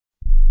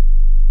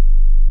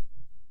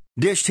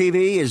Dish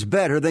TV is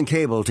better than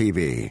cable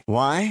TV.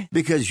 Why?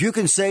 Because you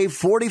can save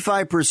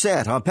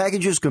 45% on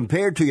packages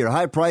compared to your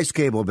high-priced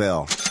cable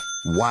bill.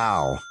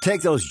 Wow.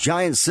 Take those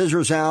giant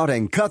scissors out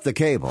and cut the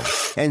cable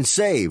and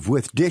save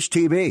with Dish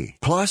TV.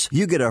 Plus,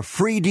 you get a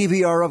free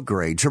DVR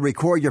upgrade to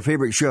record your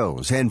favorite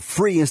shows and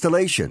free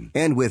installation.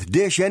 And with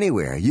Dish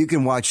Anywhere, you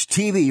can watch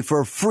TV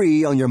for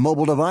free on your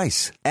mobile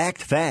device.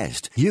 Act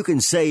fast. You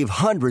can save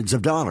hundreds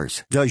of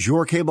dollars. Does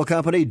your cable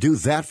company do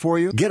that for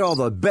you? Get all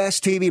the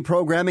best TV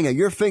programming at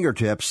your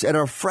fingertips at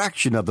a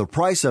fraction of the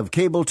price of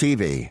cable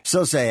TV.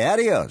 So say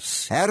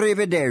adios,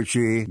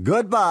 arrivederci,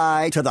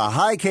 goodbye to the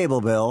high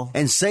cable bill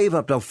and save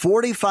up to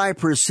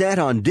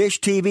 45% on Dish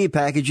TV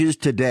packages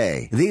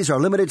today. These are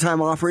limited time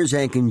offers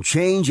and can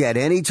change at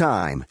any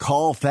time.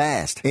 Call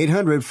fast.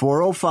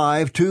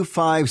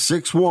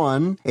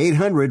 800-405-2561.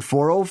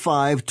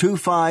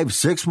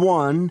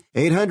 800-405-2561.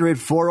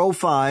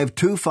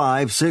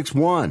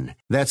 800-405-2561.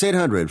 That's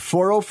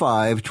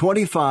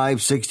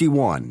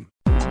 800-405-2561.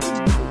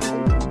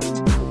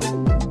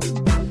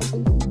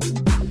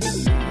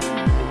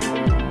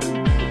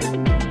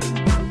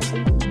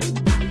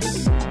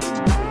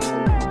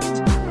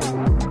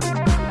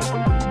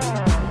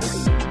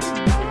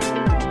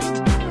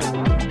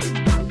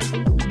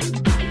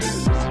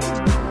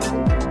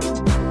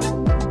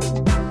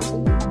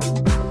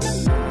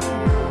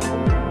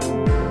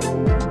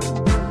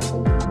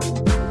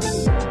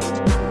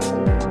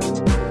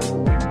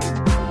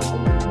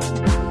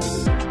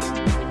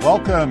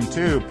 Welcome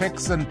to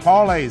Picks and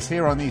Parlays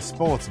here on the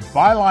Sports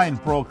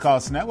Byline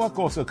Broadcast Network,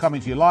 also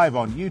coming to you live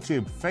on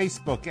YouTube,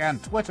 Facebook,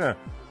 and Twitter.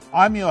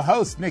 I'm your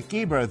host, Nick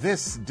Geber.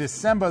 This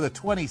December the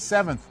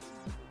 27th,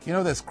 you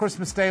know, there's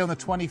Christmas Day on the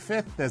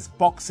 25th, there's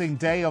Boxing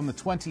Day on the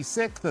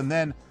 26th, and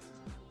then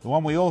the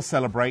one we all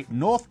celebrate,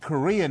 North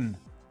Korean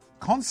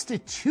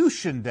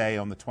Constitution Day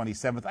on the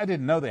 27th. I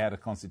didn't know they had a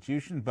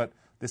constitution, but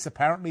this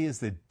apparently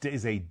is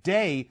a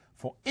day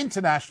for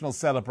international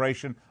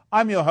celebration.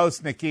 I'm your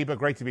host, Nick Geber.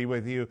 Great to be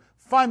with you.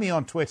 Find me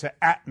on Twitter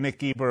at Nick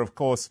Geber, of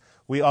course.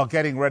 We are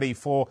getting ready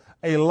for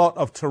a lot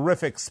of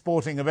terrific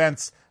sporting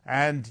events,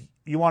 and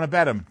you want to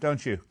bet them,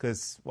 don't you?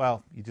 Because,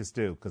 well, you just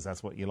do, because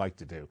that's what you like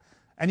to do.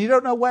 And you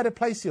don't know where to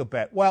place your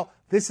bet. Well,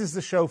 this is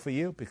the show for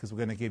you, because we're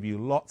going to give you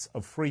lots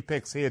of free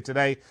picks here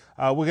today.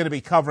 We're going to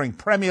be covering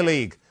Premier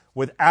League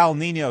with Al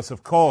Ninos,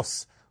 of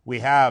course. We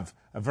have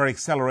a very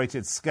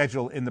accelerated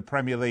schedule in the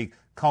Premier League,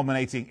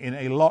 culminating in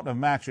a lot of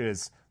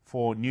matches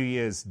for New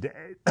Year's Day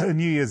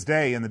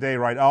and the day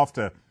right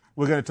after.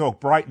 We're going to talk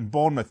Brighton,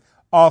 Bournemouth,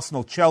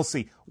 Arsenal,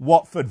 Chelsea,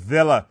 Watford,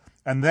 Villa,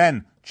 and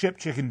then Chip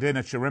Chicken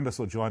Dinner. Chirimbus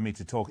will join me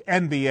to talk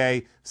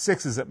NBA,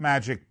 Sixers at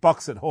Magic,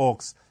 Bucks at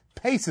Hawks,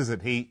 Pacers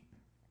at Heat,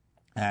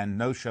 and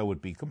no show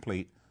would be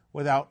complete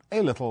without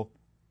a little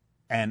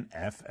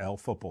NFL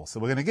football. So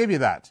we're going to give you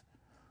that.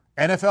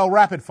 NFL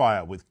Rapid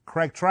Fire with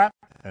Craig Trapp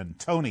and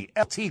Tony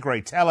El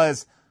Tigre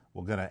Tellez.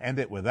 We're going to end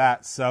it with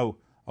that. So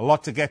a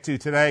lot to get to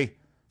today.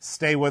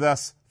 Stay with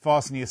us.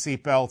 Fasten your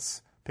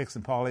seatbelts.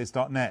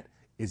 Picksandparlays.net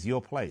is your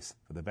place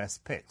for the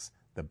best picks,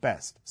 the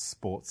best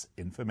sports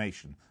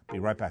information. Be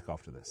right back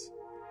after this.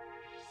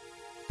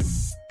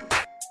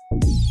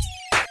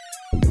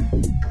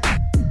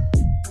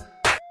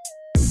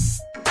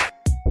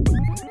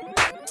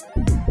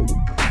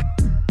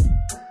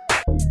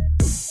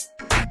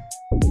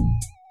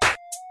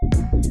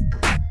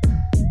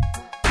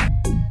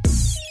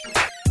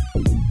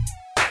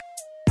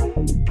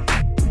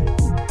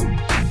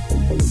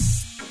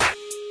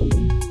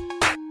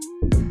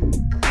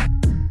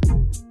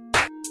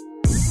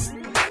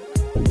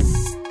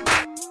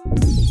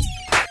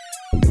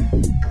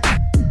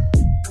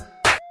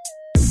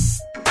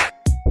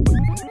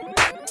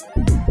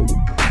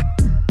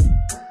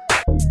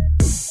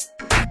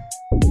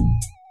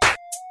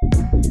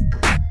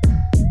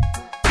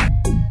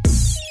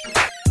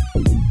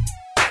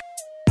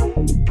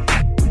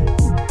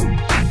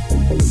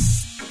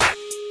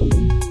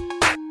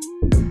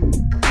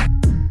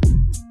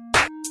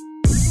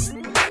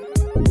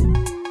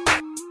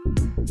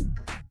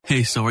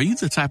 Hey, so are you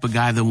the type of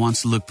guy that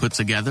wants to look put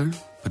together,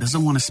 but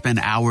doesn't want to spend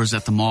hours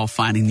at the mall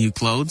finding new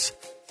clothes?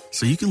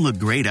 So you can look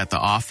great at the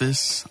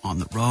office, on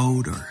the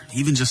road, or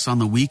even just on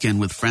the weekend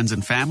with friends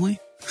and family?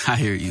 I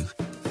hear you.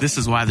 This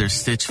is why there's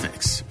Stitch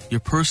Fix, your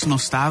personal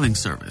styling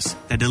service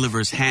that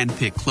delivers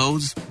hand-picked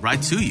clothes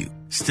right to you.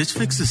 Stitch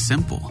Fix is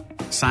simple.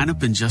 Sign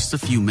up in just a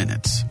few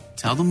minutes.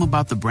 Tell them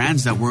about the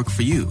brands that work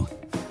for you,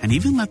 and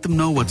even let them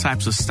know what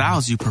types of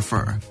styles you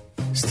prefer.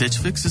 Stitch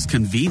Fix is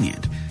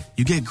convenient.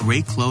 You get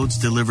great clothes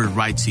delivered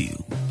right to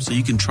you, so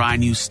you can try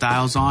new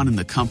styles on in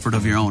the comfort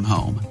of your own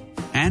home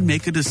and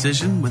make a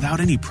decision without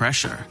any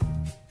pressure.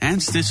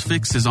 And Stitch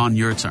Fix is on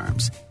your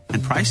terms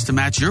and priced to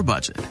match your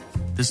budget.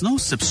 There's no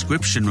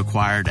subscription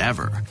required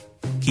ever.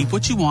 Keep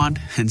what you want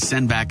and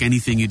send back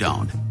anything you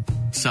don't.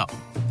 So,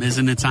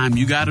 isn't it time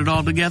you got it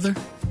all together?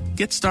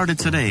 Get started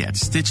today at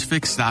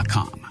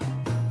StitchFix.com.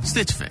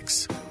 Stitch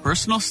Fix,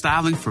 personal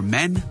styling for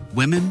men,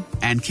 women,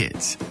 and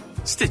kids.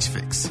 Stitch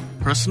Fix,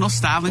 personal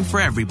styling for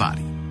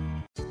everybody.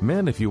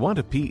 Men, if you want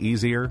to pee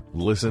easier,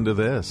 listen to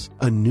this.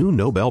 A new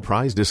Nobel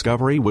Prize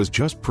discovery was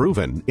just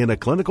proven in a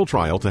clinical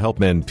trial to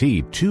help men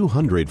pee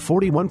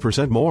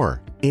 241%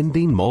 more,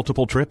 ending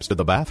multiple trips to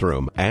the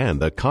bathroom and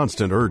the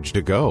constant urge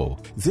to go.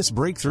 This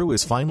breakthrough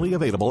is finally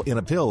available in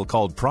a pill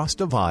called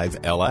Prostavive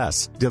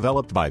LS,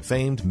 developed by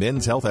famed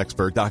men's health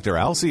expert Dr.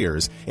 Al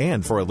Sears,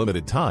 and for a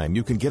limited time,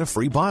 you can get a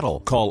free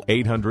bottle. Call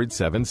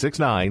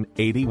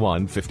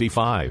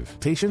 800-769-8155.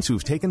 Patients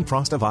who've taken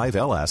Prostavive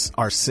LS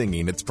are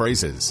singing its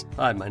praises.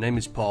 Hi, my name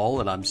is Paul,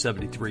 and I'm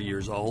 73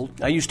 years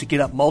old. I used to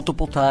get up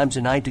multiple times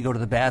a night to go to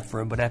the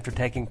bathroom, but after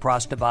taking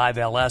Prostavive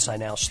LS, I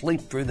now sleep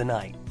through the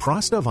night.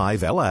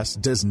 Prostavive LS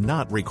does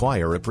not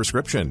require a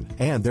prescription,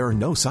 and there are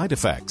no side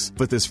effects.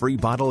 But this free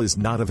bottle is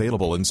not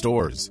available in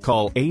stores.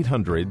 Call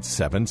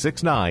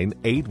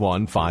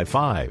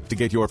 800-769-8155 to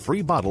get your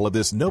free bottle of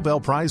this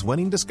Nobel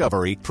Prize-winning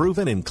discovery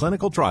proven in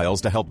clinical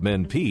trials to help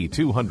men pee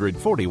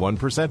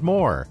 241%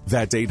 more.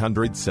 That's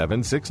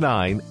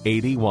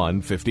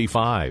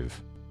 800-769-8155.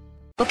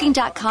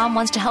 Booking.com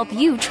wants to help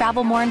you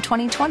travel more in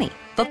 2020.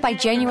 Book by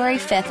January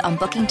 5th on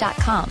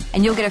Booking.com,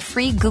 and you'll get a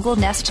free Google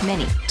Nest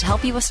Mini to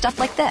help you with stuff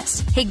like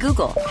this. Hey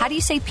Google, how do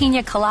you say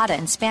piña colada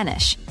in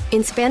Spanish?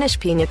 In Spanish,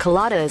 piña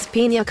colada is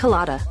piña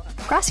colada.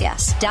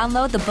 Gracias.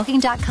 Download the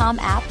Booking.com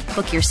app,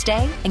 book your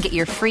stay, and get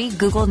your free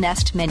Google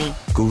Nest Mini.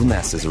 Google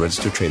Nest is a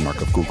registered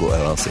trademark of Google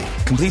LLC.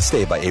 Complete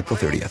stay by April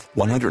 30th.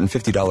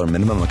 $150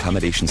 minimum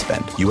accommodation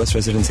spend. U.S.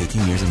 residents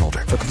 18 years and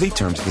older. For complete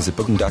terms, visit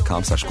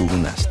Booking.com/Google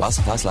Nest. While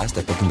supplies last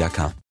at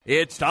Booking.com.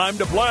 It's time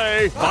to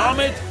play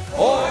Vomit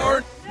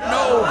or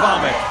No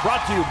Vomit.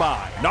 Brought to you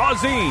by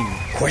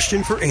Nauzene.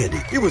 Question for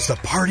Andy. It was the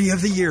party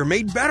of the year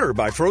made better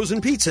by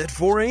frozen pizza at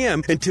 4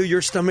 a.m. until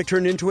your stomach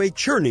turned into a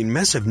churning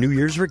mess of New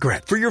Year's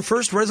regret. For your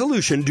first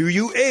resolution, do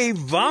you A,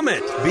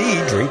 vomit,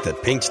 B, drink the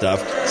pink stuff,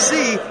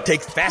 C,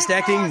 take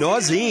fast-acting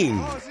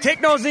Nauzene?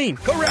 Take Nauzene.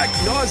 Correct.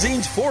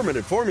 Nauzene's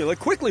 4-minute formula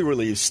quickly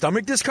relieves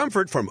stomach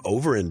discomfort from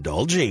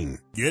overindulging.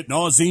 Get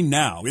Nauzene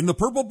now in the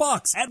purple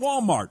box at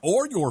Walmart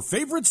or your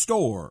favorite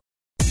store.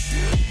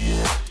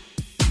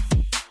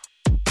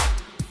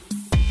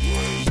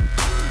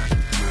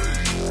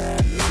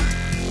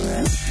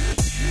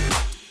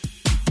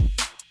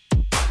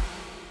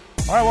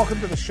 All right, welcome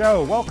to the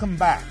show. Welcome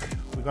back.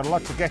 We've got a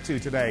lot to get to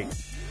today.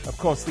 Of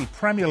course, the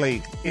Premier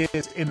League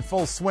is in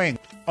full swing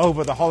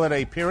over the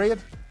holiday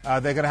period.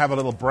 They're going to have a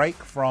little break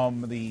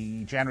from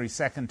the January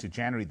 2nd to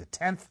January the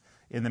 10th.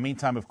 In the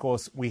meantime, of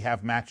course, we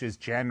have matches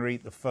January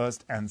the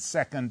 1st and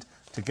 2nd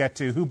to get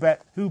to. Who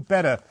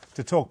better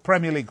to talk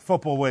Premier League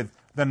football with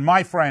than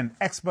my friend,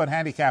 expert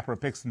handicapper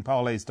at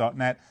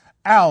PicksandParlays.net,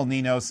 Al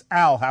Ninos.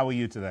 Al, how are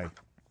you today?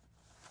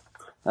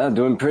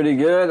 Doing pretty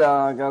good.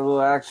 Got a little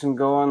action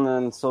going,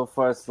 and so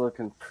far it's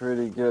looking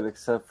pretty good,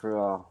 except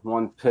for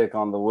one pick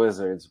on the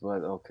Wizards.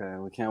 But okay,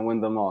 we can't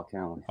win them all,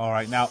 can we? All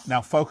right, now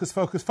focus,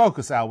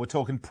 Al. We're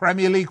talking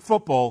Premier League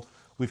football.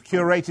 We've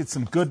curated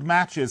some good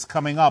matches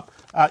coming up.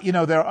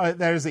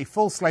 There is a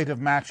full slate of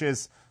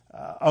matches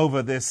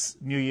over this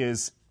New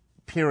Year's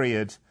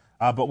period,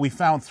 but we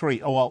found three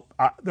that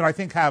I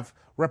think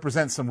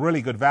represent some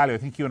really good value. I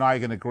think you and I are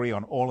going to agree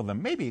on all of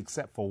them, maybe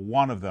except for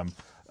one of them.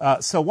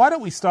 So why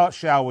don't we start,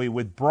 shall we,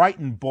 with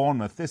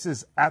Brighton-Bournemouth. This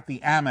is at the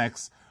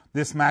Amex.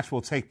 This match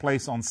will take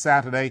place on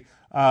Saturday.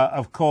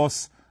 Of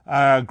course,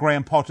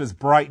 Graham Potter's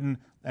Brighton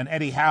and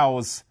Eddie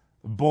Howe's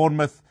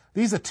Bournemouth.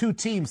 These are two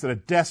teams that are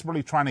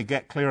desperately trying to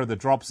get clear of the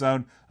drop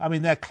zone. I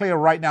mean, they're clear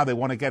right now. They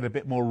want to get a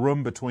bit more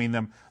room between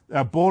them.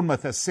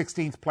 Bournemouth is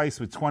 16th place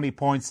with 20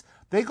 points.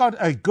 They got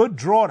a good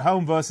draw at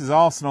home versus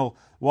Arsenal,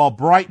 while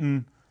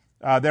Brighton,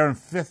 they're in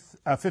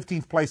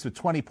 15th place with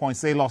 20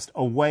 points. They lost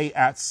away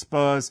at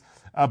Spurs.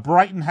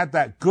 Brighton had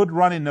that good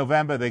run in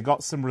November. They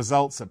got some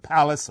results at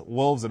Palace, at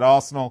Wolves, at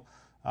Arsenal,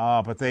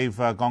 but they've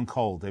gone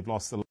cold. They've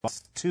lost the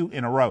last two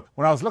in a row.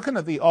 When I was looking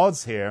at the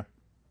odds here,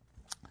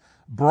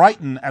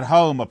 Brighton at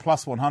home are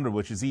plus 100,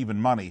 which is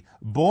even money.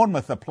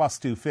 Bournemouth are plus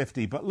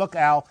 250. But look,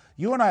 Al,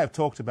 you and I have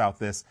talked about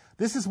this.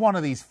 This is one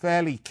of these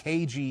fairly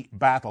cagey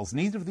battles.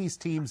 Neither of these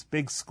teams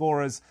big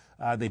scorers.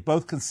 They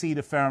both concede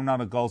a fair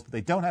amount of goals, but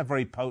they don't have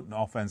very potent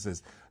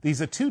offenses. These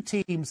are two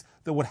teams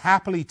that would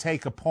happily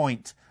take a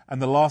point,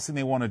 and the last thing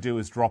they want to do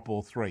is drop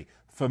all three.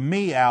 For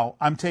me, Al,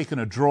 I'm taking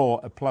a draw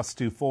at plus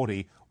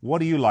 240. What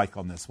do you like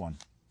on this one?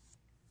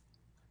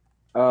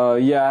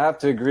 Yeah, I have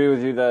to agree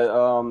with you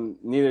that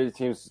neither of the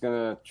teams is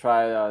going to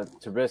try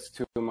to risk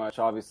too much.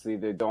 Obviously,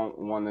 they don't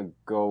want to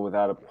go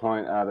without a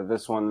point out of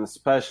this one, and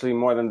especially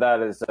more than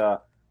that is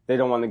they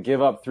don't want to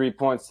give up 3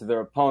 points to their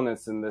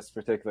opponents in this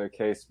particular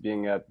case,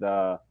 being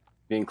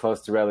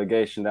close to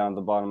relegation down at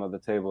the bottom of the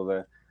table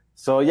there.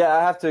 So, yeah,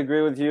 I have to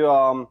agree with you.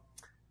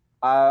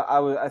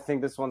 I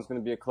think this one's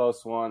going to be a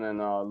close one and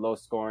a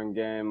low-scoring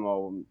game.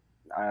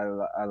 I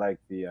like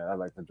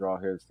the draw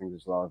here. I think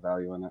there's a lot of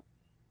value in it.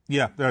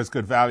 Yeah, there's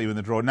good value in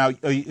the draw. Now,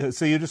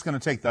 so you're just going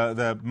to take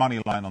the money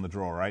line on the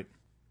draw, right?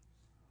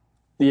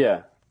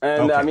 Yeah,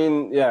 and okay. I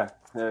mean, yeah,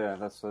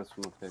 that's what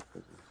I'm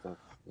taking.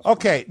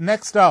 Okay,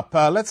 next up,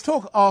 let's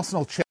talk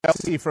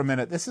Arsenal-Chelsea for a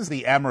minute. This is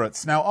the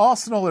Emirates. Now,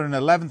 Arsenal are in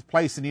 11th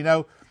place, and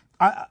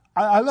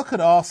I look at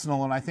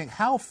Arsenal and I think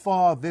how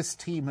far this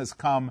team has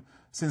come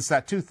since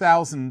that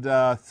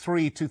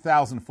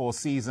 2003-2004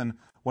 season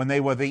when they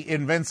were the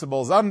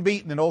Invincibles,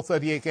 unbeaten in all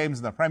 38 games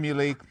in the Premier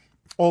League.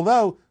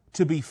 Although,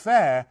 to be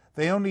fair,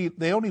 they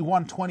only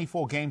won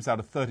 24 games out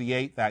of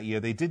 38 that year.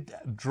 They did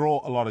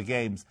draw a lot of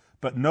games,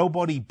 but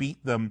nobody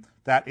beat them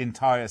that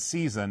entire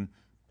season.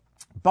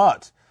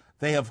 But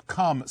they have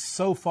come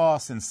so far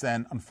since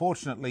then,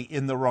 unfortunately,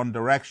 in the wrong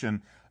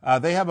direction.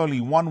 They have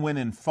only one win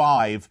in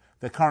 5.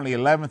 They're currently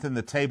 11th in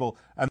the table,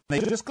 and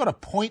they just got a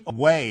point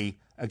away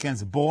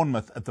against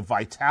Bournemouth at the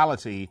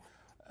Vitality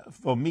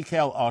for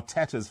Mikel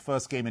Arteta's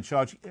first game in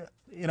charge.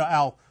 You know,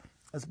 Al,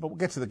 but we'll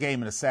get to the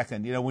game in a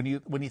second. You know, when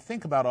you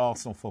think about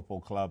Arsenal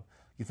Football Club,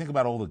 you think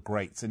about all the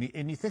greats, and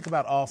you think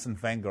about Arsene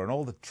Wenger and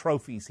all the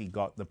trophies he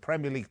got, the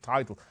Premier League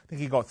title. I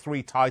think he got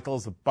 3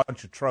 titles, a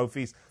bunch of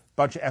trophies,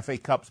 bunch of FA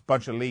Cups,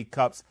 bunch of League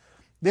Cups.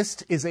 This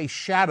team is a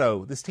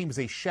shadow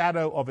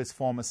of its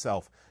former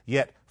self.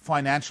 Yet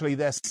financially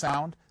they're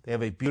sound. They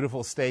have a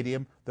beautiful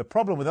stadium. The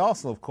problem with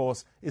Arsenal, of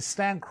course, is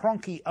Stan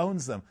Kroenke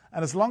owns them.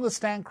 And as long as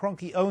Stan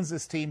Kroenke owns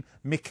this team,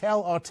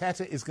 Mikel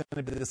Arteta is going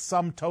to be the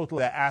sum total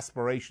of their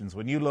aspirations.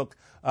 When you look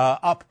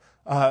up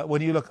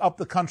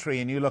the country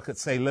and you look at,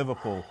 say,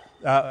 Liverpool,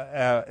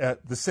 the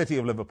city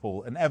of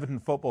Liverpool, and Everton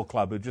Football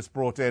Club, who just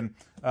brought in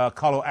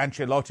Carlo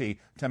Ancelotti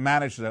to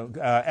manage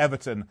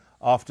Everton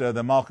after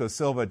the Marco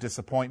Silva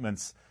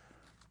disappointments,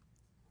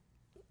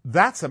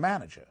 that's a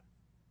manager.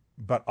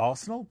 But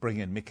Arsenal bring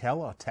in Mikel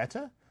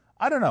Arteta?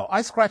 I don't know.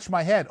 I scratch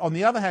my head. On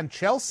the other hand,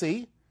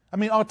 Chelsea, I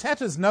mean,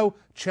 Arteta's no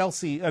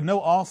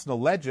Arsenal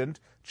legend.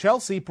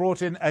 Chelsea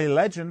brought in a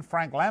legend,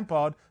 Frank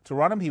Lampard, to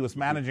run him. He was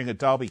managing at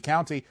Derby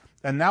County,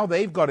 and now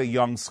they've got a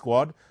young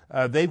squad.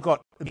 They've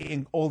got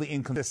all the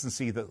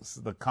inconsistency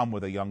that come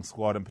with a young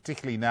squad, and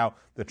particularly now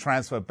the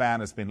transfer ban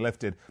has been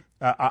lifted.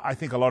 I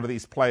think a lot of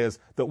these players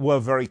that were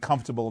very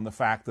comfortable in the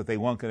fact that they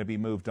weren't going to be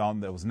moved on,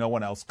 there was no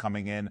one else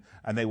coming in,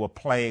 and they were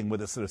playing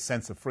with a sort of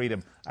sense of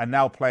freedom, and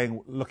now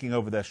playing, looking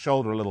over their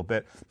shoulder a little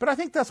bit. But I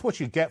think that's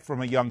what you get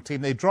from a young team.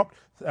 They dropped,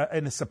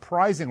 in a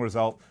surprising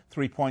result,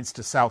 3 points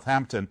to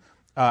Southampton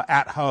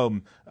at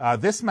home.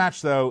 This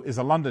match, though, is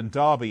a London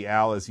derby,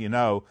 Al, as you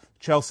know.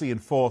 Chelsea in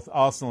 4th,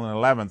 Arsenal in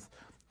 11th.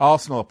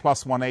 Arsenal are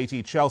plus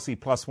 180, Chelsea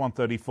plus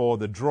 134,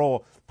 the draw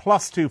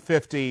plus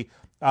 250.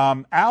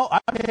 Al,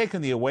 I'm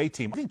taking the away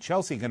team. I think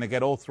Chelsea are going to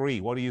get all 3.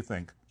 What do you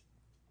think?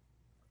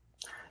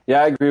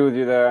 Yeah, I agree with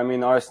you there. I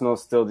mean,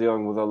 Arsenal's still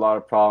dealing with a lot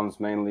of problems,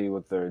 mainly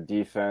with their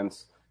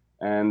defense.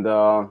 And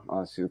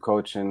obviously the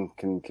coaching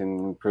can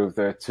improve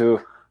there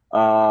too.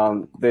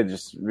 They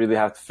just really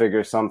have to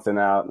figure something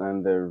out,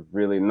 and they're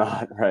really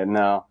not right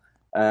now.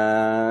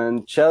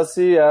 And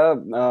Chelsea, a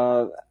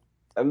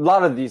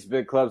lot of these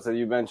big clubs that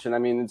you mentioned, I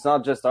mean, it's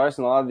not just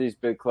Arsenal. A lot of these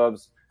big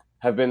clubs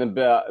have been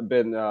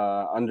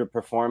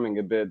underperforming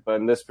a bit. But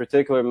in this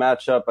particular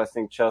matchup, I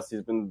think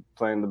Chelsea's been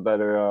playing the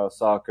better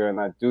soccer, and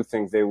I do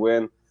think they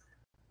win.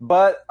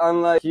 But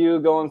unlike you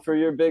going for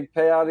your big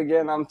payout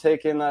again, I'm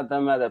taking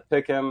them at a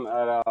pick'em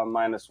at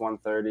minus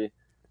 130.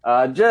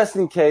 Just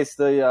in case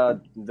the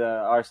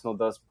Arsenal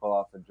does pull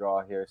off a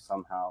draw here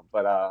somehow.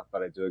 But I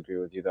do agree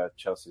with you that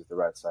Chelsea's the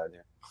right side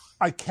here.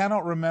 I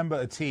cannot remember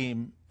a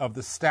team of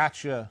the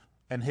stature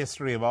and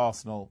history of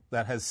Arsenal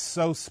that has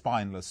so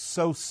spineless,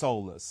 so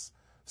soulless,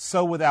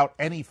 so without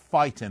any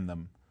fight in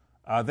them.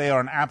 They are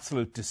an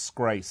absolute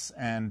disgrace.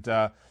 And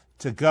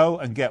to go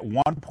and get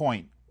 1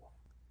 point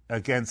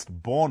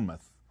against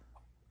Bournemouth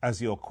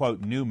as your,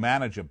 quote, new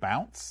manager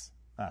bounce,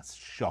 that's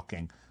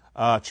shocking.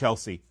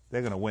 Chelsea,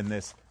 they're going to win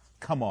this.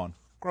 Come on,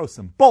 grow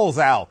some balls,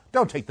 Al.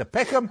 Don't take the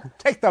pick'em,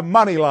 take the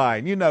money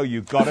line. You know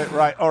you got it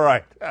right. All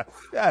right,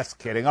 just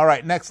kidding. All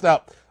right, next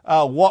up,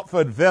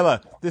 Watford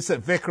Villa. This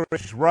at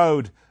Vicarage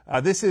Road.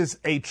 This is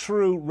a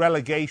true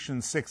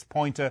relegation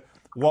 6-pointer.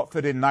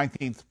 Watford in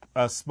 19th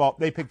spot.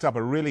 They picked up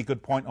a really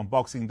good point on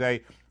Boxing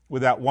Day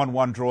with that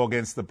 1-1 draw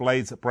against the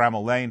Blades at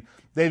Bramall Lane.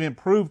 They've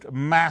improved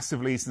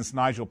massively since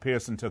Nigel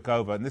Pearson took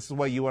over, and this is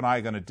where you and I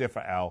are going to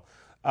differ, Al.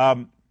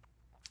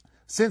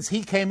 Since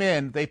he came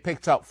in, they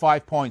picked up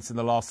 5 points in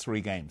the last 3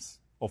 games,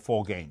 or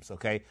 4 games,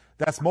 okay?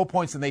 That's more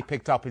points than they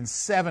picked up in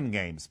 7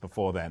 games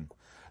before then.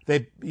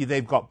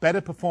 They've got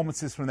better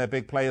performances from their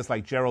big players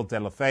like Gerald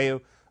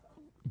Deulofeu,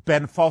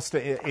 Ben Foster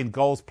in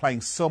goals,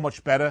 playing so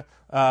much better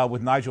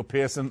with Nigel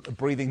Pearson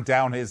breathing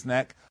down his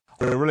neck.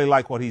 I really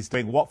like what he's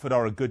doing. Watford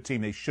are a good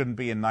team. They shouldn't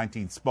be in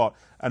 19th spot.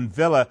 And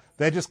Villa,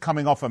 they're just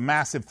coming off a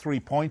massive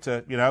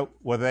 3-pointer, you know,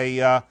 where they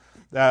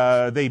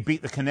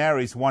beat the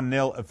Canaries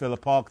 1-0 at Villa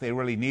Park. They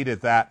really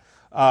needed that.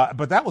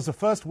 But that was the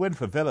first win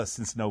for Villa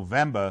since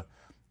November.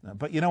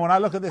 But, you know, when I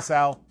look at this,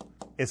 Al,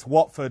 it's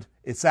Watford.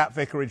 It's at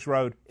Vicarage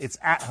Road. It's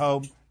at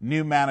home.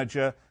 New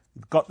manager.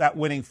 Got that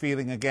winning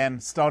feeling again.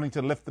 Starting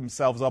to lift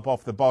themselves up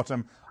off the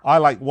bottom. I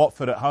like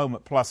Watford at home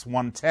at plus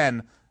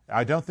 110.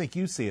 I don't think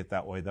you see it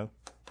that way, though.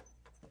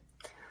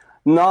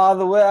 No,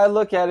 the way I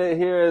look at it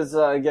here is,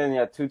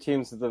 again, 2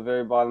 teams at the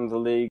very bottom of the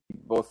league,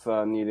 both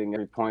needing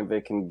every point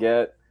they can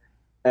get.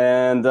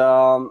 And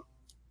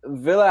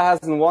Villa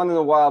hasn't won in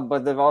a while,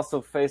 but they've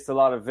also faced a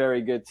lot of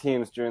very good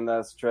teams during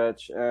that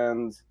stretch.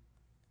 And,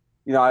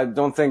 you know, I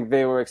don't think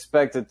they were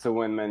expected to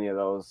win many of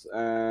those.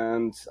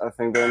 And I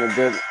think they're in a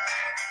good...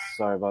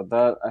 Sorry about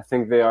that. I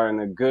think they are in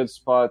a good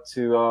spot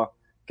to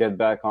get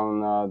back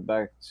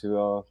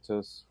to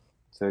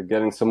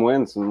getting some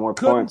wins and more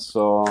points.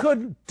 So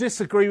couldn't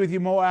disagree with you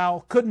more,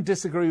 Al. Couldn't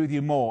disagree with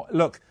you more.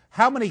 Look,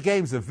 how many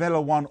games have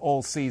Villa won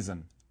all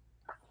season?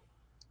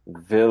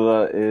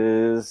 Villa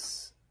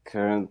is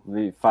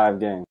currently 5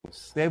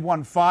 games. They've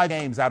won 5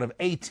 games out of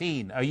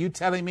 18. Are you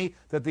telling me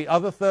that the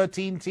other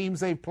 13 teams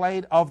they've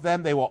played, of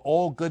them, they were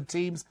all good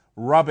teams?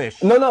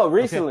 Rubbish. No,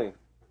 recently. Okay.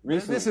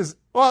 This is,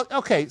 well,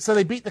 okay, so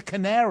they beat the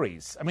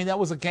Canaries. I mean, that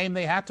was a game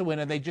they had to win,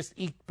 and they just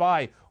eked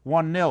by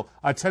 1-0.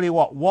 I tell you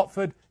what,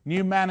 Watford,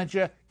 new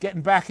manager,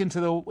 getting back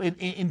into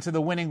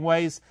the winning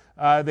ways.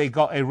 They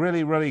got a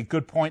really, really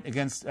good point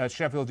against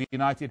Sheffield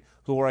United,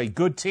 who are a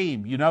good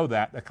team. You know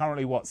that. They're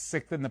currently,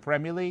 6th in the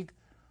Premier League?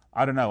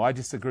 I don't know. I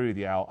disagree with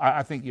you, Al.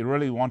 I think you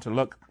really want to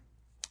look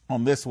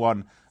on this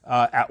one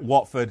at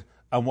Watford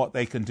and what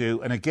they can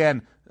do. And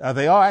again,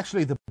 they are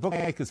actually the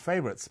bookmakers'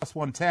 favourites, plus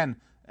 110.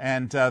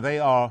 And they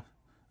are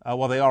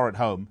at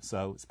home,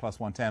 so it's plus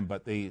 110,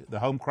 but the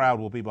home crowd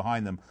will be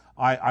behind them.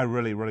 I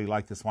really, really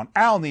like this one.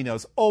 Al Nino,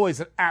 it's always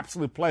an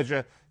absolute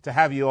pleasure to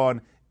have you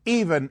on,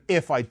 even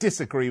if I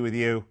disagree with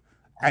you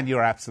and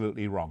you're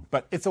absolutely wrong.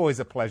 But it's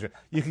always a pleasure.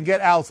 You can get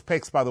Al's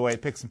picks, by the way,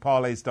 at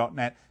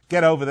picksandparlays.net.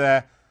 Get over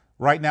there.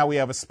 Right now we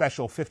have a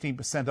special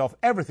 15% off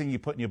everything you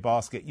put in your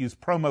basket. Use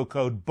promo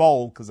code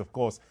BOWL, because, of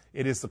course,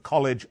 it is the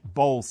college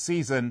bowl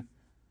season.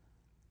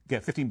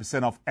 Get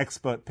 15% off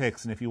expert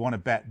picks, and if you want to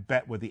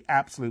bet with the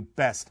absolute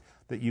best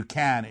that you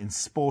can in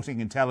sporting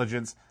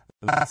intelligence.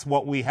 That's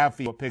what we have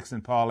for you at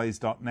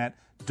picksandparlays.net.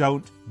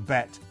 Don't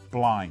bet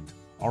blind.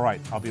 All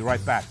right, I'll be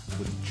right back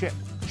with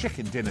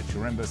Chicken Dinner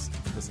Chirimbus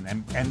with some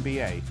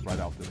NBA right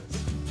after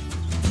this.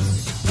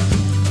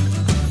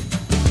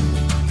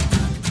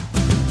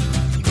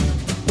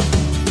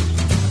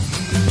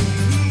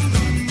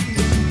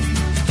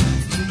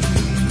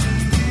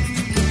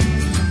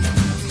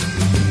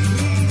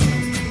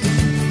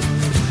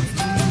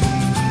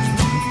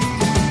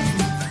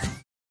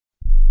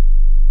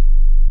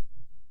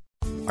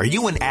 Are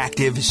you an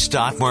active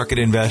stock market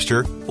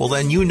investor? Well,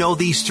 then you know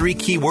these 3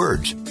 key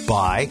words.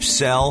 Buy,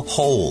 sell,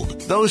 hold.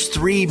 Those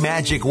 3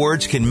 magic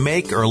words can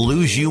make or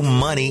lose you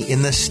money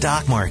in the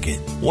stock market.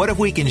 What if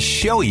we can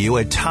show you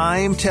a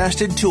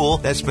time-tested tool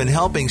that's been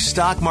helping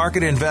stock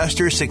market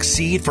investors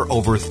succeed for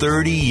over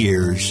 30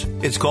 years?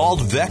 It's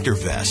called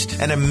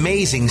VectorVest, an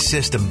amazing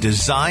system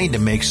designed to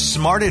make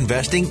smart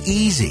investing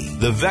easy.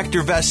 The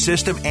VectorVest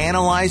system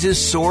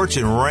analyzes, sorts,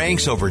 and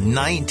ranks over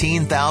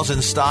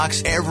 19,000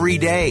 stocks every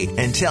day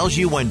and tells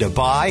you when to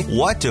buy,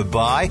 what to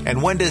buy,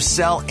 and when to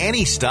sell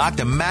any stock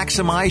to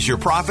maximize your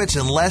profits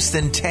in less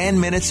than 10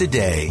 minutes a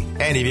day.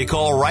 And if you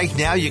call right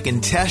now, you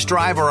can test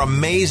drive our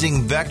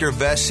amazing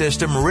VectorVest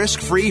system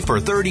risk-free for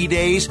 30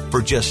 days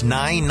for just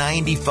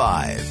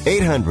 $9.95.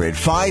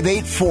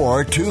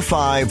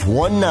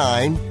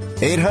 800-584-2519.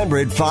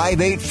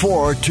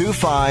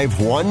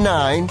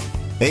 800-584-2519.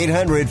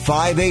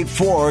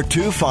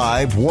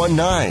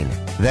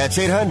 800-584-2519. That's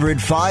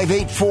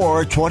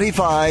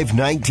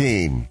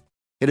 800-584-2519.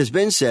 It has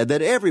been said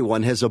that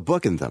everyone has a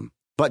book in them.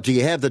 But do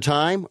you have the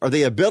time or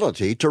the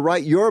ability to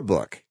write your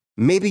book?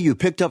 Maybe you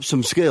picked up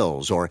some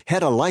skills or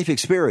had a life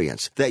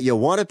experience that you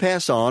want to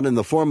pass on in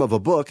the form of a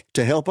book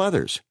to help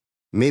others.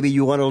 Maybe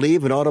you want to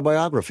leave an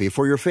autobiography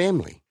for your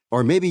family.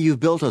 Or maybe you've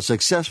built a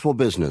successful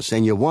business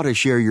and you want to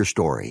share your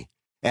story.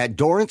 At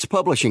Dorrance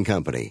Publishing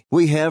Company,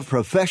 we have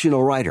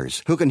professional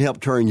writers who can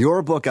help turn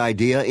your book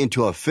idea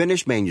into a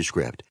finished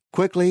manuscript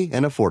quickly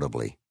and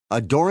affordably.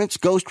 A Dorrance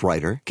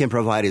ghostwriter can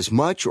provide as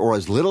much or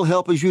as little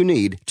help as you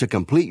need to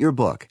complete your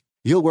book.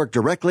 You'll work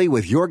directly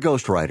with your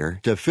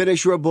ghostwriter to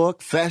finish your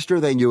book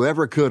faster than you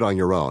ever could on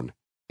your own.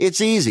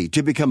 It's easy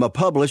to become a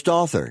published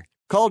author.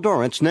 Call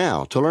Dorrance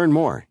now to learn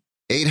more.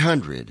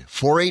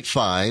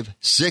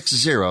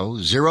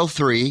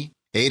 800-485-6003.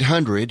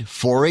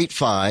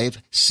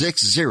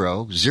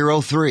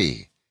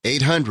 800-485-6003.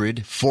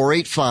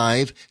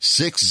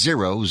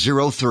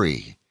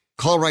 800-485-6003.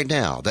 Call right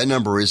now. That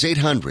number is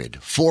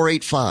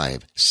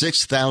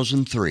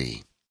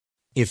 800-485-6003.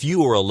 If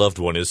you or a loved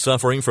one is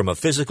suffering from a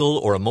physical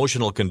or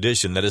emotional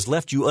condition that has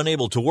left you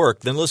unable to work,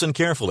 then listen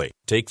carefully.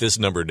 Take this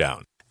number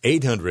down.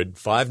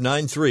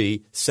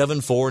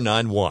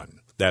 800-593-7491.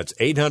 That's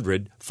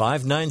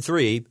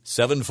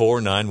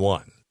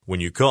 800-593-7491. When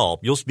you call,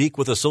 you'll speak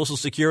with a Social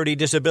Security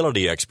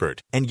disability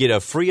expert and get a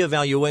free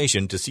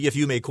evaluation to see if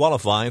you may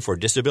qualify for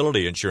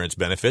disability insurance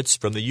benefits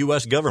from the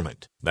U.S.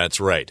 government. That's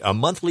right, a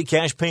monthly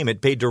cash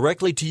payment paid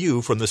directly to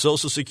you from the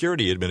Social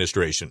Security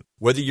Administration.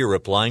 Whether you're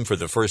applying for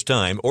the first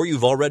time or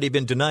you've already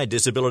been denied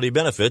disability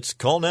benefits,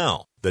 call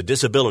now. The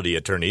disability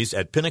attorneys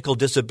at Pinnacle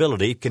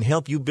Disability can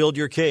help you build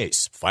your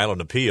case, file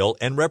an appeal,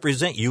 and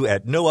represent you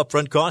at no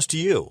upfront cost to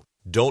you.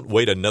 Don't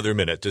wait another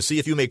minute to see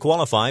if you may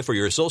qualify for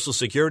your Social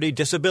Security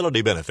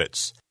disability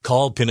benefits.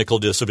 Call Pinnacle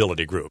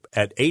Disability Group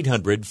at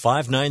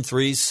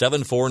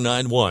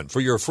 800-593-7491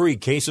 for your free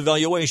case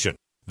evaluation.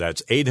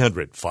 That's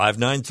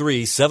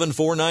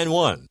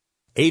 800-593-7491.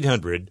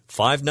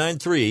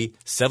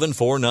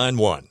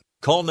 800-593-7491.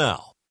 Call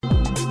now. All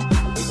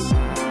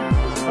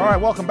right,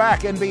 welcome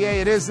back.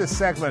 NBA, it is this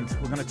segment.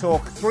 We're going to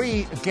talk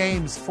 3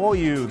 games for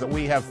you that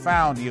we have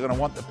found. You're going to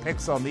want the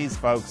picks on these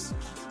folks.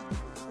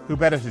 Who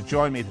better to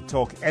join me to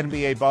talk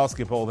NBA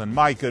basketball than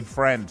my good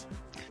friend,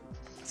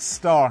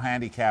 star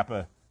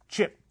handicapper,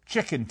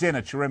 Chicken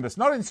Dinner Chirimbus.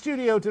 Not in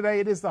studio today.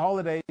 It is the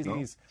holidays. No.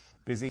 He's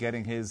busy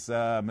getting his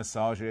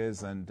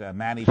massages and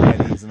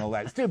mani-pedis and all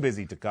that. He's too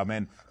busy to come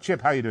in.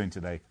 Chip, how are you doing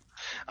today?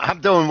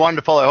 I'm doing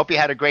wonderful. I hope you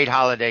had a great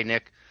holiday,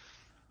 Nick.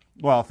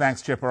 Well,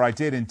 thanks, Chipper. I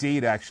did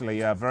indeed, actually.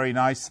 Very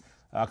nice.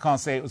 I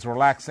can't say it was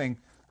relaxing.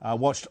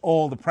 Watched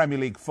all the Premier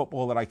League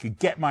football that I could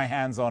get my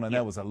hands on, and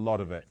there was a lot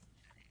of it.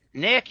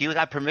 Nick, you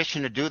got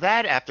permission to do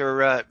that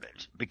after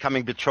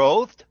becoming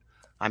betrothed?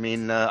 I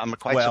mean, I'm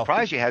quite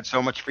surprised you had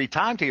so much free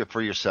time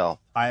for yourself.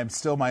 I am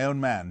still my own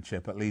man,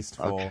 Chip, at least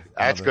for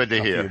That's good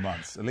to hear. Few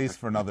months. At least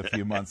for another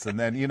few months. And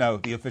then,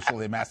 the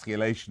official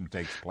emasculation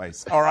takes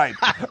place. All right.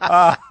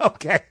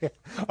 Okay.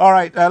 All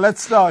right.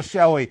 Let's start,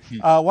 shall we?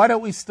 Why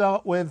don't we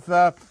start with,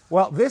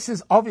 this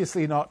is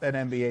obviously not an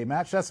NBA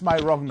match. That's my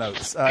wrong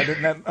notes.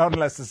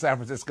 Unless the San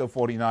Francisco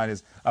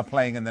 49ers are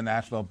playing in the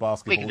National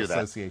Basketball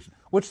Association.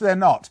 Which they're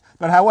not.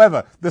 But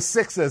however, the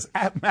Sixers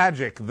at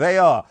Magic, they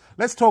are.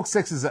 Let's talk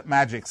Sixers at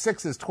Magic.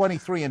 Sixers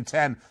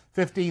 23-10,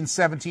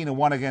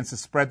 15-17-1 against the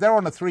spread. They're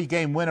on a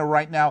 3-game winner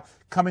right now,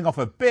 coming off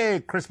a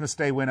big Christmas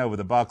Day win over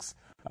the Bucks.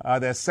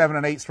 They're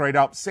 7-8 straight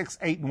up,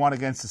 6-8-1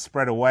 against the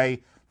spread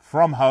away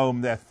from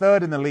home. They're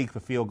 3rd in the league for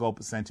field goal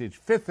percentage,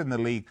 5th in the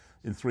league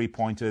in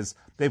 3-pointers.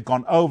 They've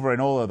gone over in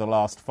all of the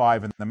last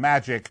 5. And the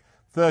Magic,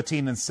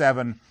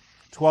 13-7,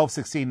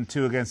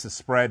 12-16-2 against the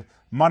spread.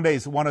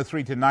 Monday's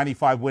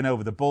 103-95 win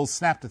over the Bulls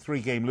snapped a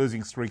 3-game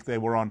losing streak they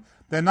were on.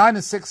 They're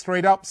 9-6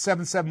 straight up,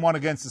 7-7-1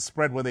 against the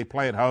spread where they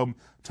play at home.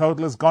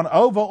 Total has gone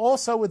over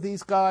also with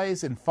these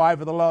guys in 5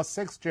 of the last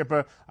 6,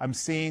 Chipper. I'm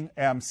seeing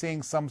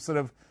some sort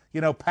of,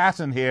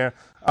 pattern here.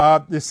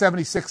 The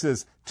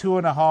 76ers,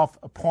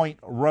 2.5-point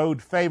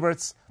road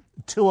favorites,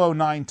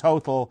 209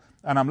 total.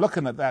 And I'm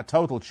looking at that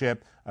total,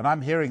 Chip, and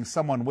I'm hearing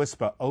someone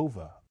whisper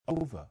over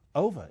in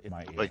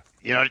my ear. But,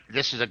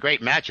 this is a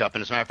great matchup,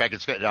 and as a matter of fact,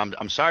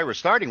 I'm sorry we're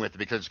starting with it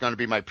because it's going to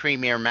be my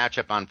premier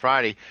matchup on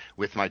Friday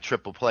with my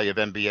triple play of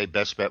NBA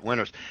best bet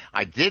winners.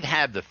 I did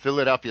have the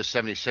Philadelphia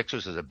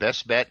 76ers as a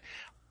best bet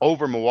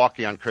over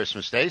Milwaukee on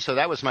Christmas Day, so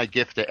that was my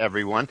gift to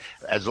everyone,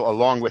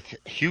 along with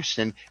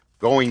Houston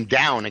going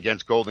down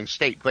against Golden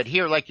State. But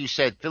here, like you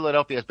said,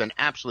 Philadelphia has been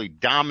absolutely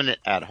dominant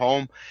at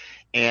home,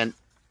 and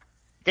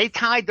they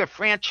tied the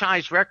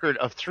franchise record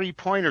of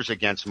 3-pointers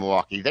against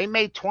Milwaukee. They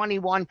made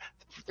 21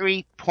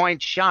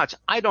 3-point shots.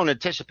 I don't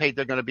anticipate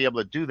they're going to be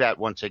able to do that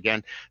once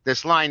again.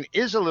 This line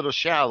is a little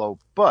shallow,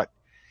 but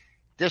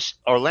this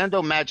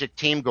Orlando Magic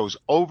team goes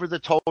over the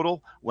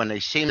total when they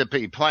seem to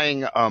be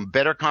playing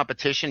better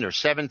competition. They're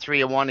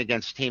 7-3-1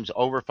 against teams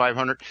over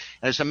 500.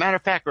 And as a matter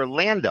of fact,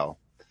 Orlando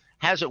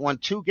hasn't won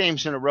 2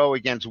 games in a row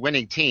against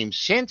winning teams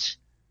since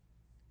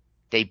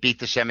they beat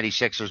the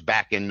 76ers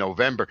back in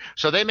November.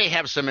 So they may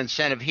have some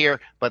incentive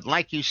here, but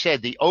like you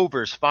said, the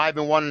overs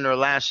 5-1 in their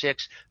last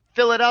 6.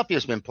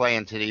 Philadelphia's been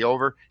playing to the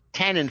over,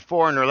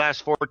 10-4 in their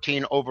last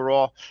 14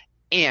 overall,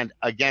 and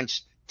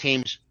against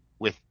teams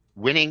with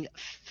winning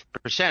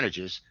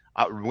percentages,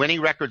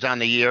 winning records on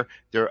the year,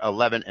 they're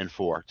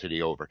 11-4 to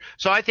the over.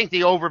 So I think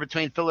the over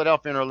between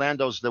Philadelphia and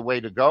Orlando is the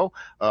way to go.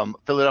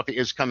 Philadelphia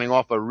is coming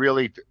off a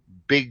really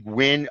big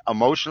win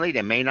emotionally.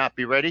 They may not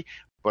be ready,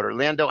 but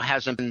Orlando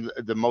hasn't been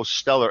the most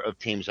stellar of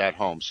teams at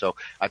home. So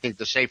I think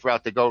the safe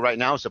route to go right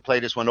now is to play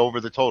this one over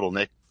the total,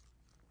 Nick.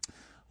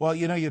 Well,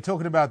 you're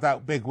talking about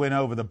that big win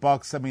over the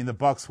Bucks. I mean, the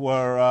Bucks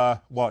were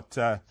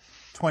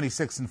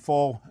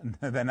 26-4, and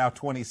they're now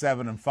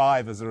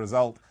 27-5 as a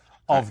result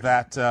of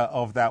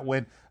that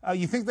win.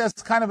 You think there's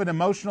kind of an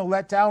emotional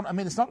letdown? I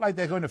mean, it's not like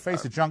they're going to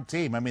face a junk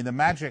team. I mean, the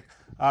Magic,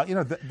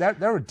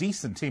 they're a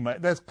decent team.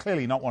 They're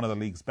clearly not one of the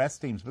league's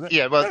best teams, but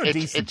they're a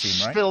decent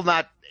team, right?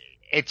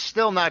 It's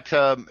still not,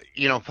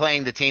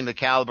 playing the team the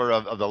caliber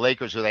of the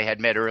Lakers who they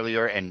had met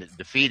earlier and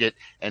defeated,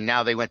 and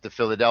now they went to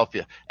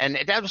Philadelphia. And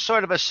that was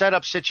sort of a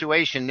setup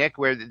situation, Nick,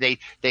 where they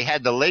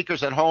had the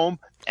Lakers at home,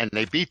 and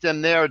they beat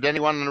them there, then they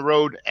went on the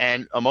road,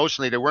 and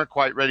emotionally they weren't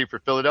quite ready for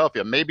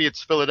Philadelphia. Maybe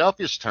it's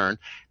Philadelphia's turn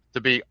to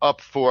be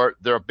up for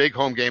their big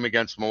home game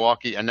against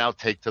Milwaukee and now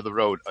take to the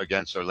road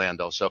against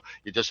Orlando. So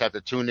you just have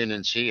to tune in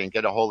and see and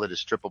get a hold of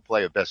this triple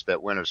play of best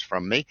bet winners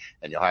from me,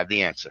 and you'll have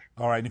the answer.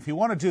 All right. And if you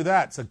want to do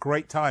that, it's a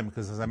great time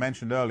because, as I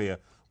mentioned earlier,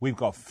 we've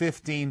got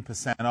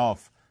 15%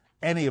 off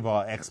any of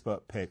our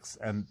expert picks,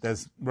 and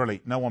there's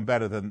really no one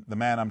better than the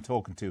man I'm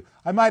talking to.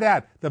 I might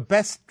add, the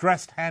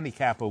best-dressed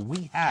handicapper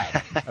we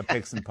have at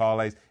Picks and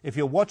Parlays. If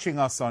you're watching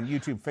us on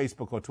YouTube,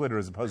 Facebook, or Twitter,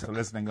 as opposed to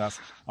listening to us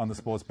on the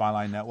Sports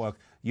Byline Network,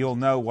 you'll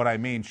know what I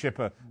mean.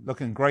 Shipper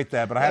looking great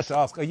there, but I have to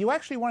ask, are you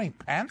actually wearing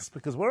pants?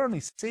 Because we're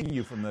only seeing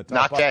you from the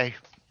top. Not today.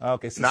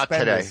 Okay, not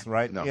today,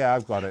 right? No. Yeah,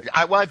 I've got it.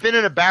 I've been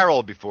in a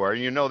barrel before,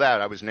 and you know that.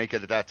 I was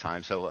naked at that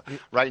time. So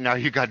right now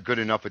you got good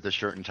enough with the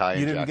shirt and tie.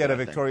 You didn't get a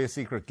jacket, Victoria's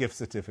Secret gift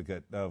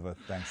certificate over,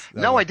 thanks.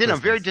 No, I didn't.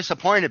 I'm very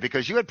disappointed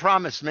because you had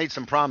made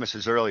some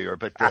promises earlier.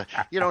 But,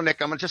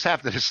 Nick, I'm going to just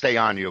have to stay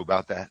on you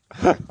about that.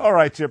 All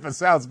right, Chipper,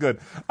 sounds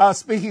good.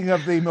 Speaking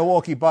of the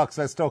Milwaukee Bucks,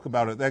 let's talk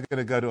about it. They're going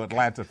to go to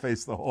Atlanta,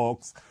 face the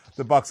Hawks.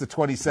 The Bucks are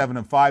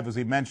 27-5, as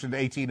we mentioned,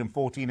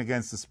 18-14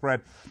 against the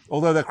spread.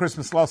 Although their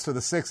Christmas loss to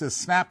the Sixers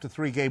snapped a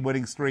 3-game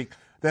winning streak,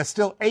 they're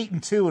still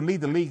 8-2 and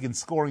lead the league in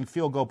scoring,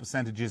 field goal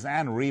percentages,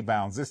 and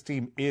rebounds. This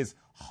team is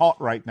hot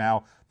right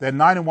now. They're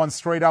 9-1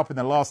 straight up in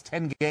the last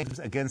 10 games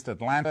against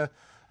Atlanta.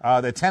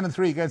 They're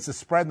 10-3 against the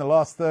spread in the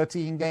last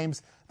 13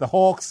 games. The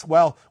Hawks,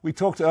 well, we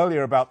talked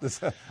earlier about this,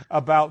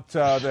 about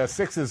the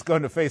Sixers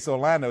going to face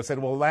Orlando. Said,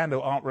 well,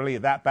 Orlando aren't really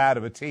that bad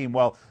of a team.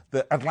 Well,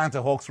 the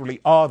Atlanta Hawks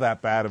really are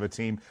that bad of a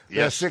team.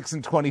 Yes. They're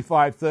 6-25,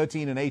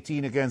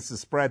 13-18 against the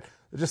spread.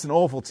 They're just an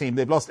awful team.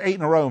 They've lost 8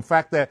 in a row. In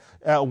fact, they're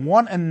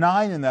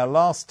 1-9 in their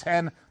last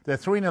 10. They're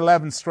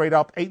 3-11 straight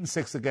up,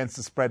 8-6 against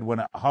the spread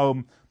when at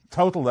home.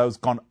 Total, though, has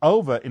gone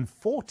over in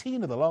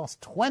 14 of the last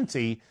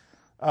 20.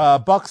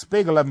 Bucks,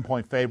 big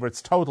 11-point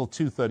favorites, total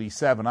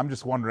 237. I'm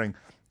just wondering,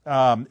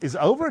 is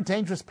over a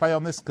dangerous play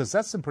on this? Because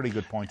that's some pretty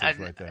good pointers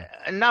right there.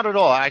 Not at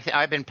all.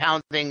 I've been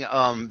pounding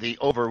the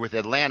over with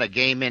Atlanta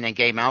game in and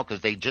game out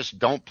because they just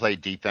don't play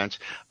defense.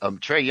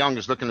 Trae Young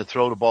is looking to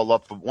throw the ball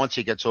up once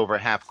he gets over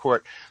half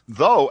court.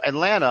 Though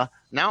Atlanta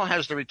now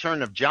has the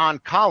return of John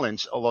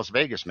Collins, a Las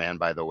Vegas man,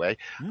 by the way,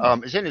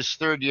 is in his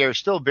third year,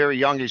 still very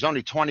young. He's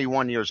only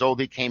 21 years old.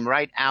 He came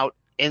right out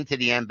into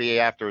the NBA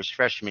after his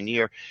freshman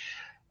year.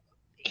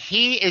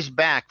 He is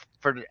back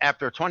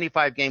after a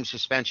 25-game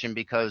suspension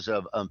because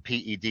of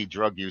PED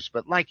drug use.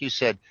 But like you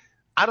said,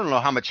 I don't know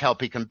how much help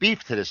he can be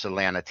to this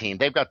Atlanta team.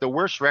 They've got the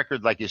worst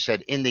record, like you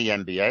said, in the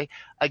NBA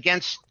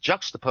against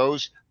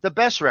juxtapose the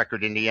best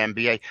record in the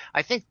NBA.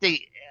 I think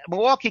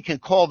Milwaukee can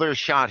call their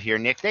shot here,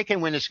 Nick. They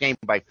can win this game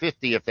by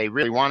 50 if they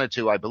really wanted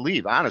to, I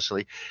believe,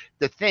 honestly.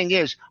 The thing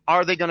is,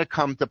 are they going to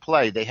come to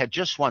play? They had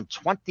just won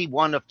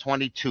 21 of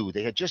 22.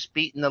 They had just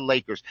beaten the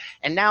Lakers.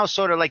 And now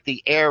sort of like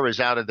the air is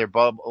out of their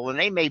bubble, and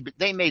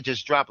they may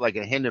just drop like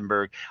a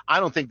Hindenburg.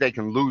 I don't think they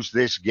can lose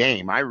this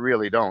game. I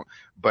really don't.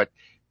 But,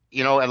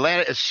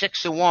 Atlanta is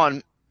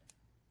 6-1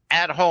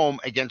 at home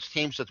against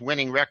teams with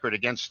winning record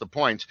against the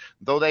points,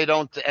 though they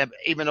don't,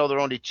 even though they're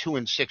only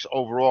 2-6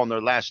 overall in their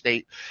last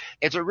 8.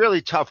 It's a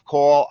really tough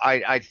call.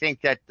 I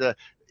think that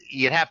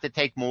you'd have to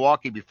take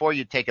Milwaukee before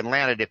you take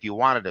Atlanta if you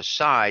wanted a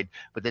side.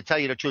 But to tell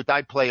you the truth,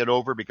 I'd play it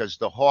over because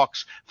the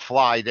Hawks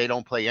fly. They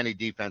don't play any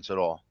defense at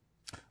all.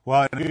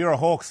 Well, if you're a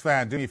Hawks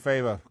fan, do me a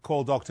favor,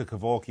 call Dr.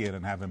 Kevorkian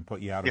and have him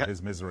put you out of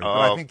his misery.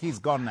 But I think he's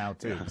gone now,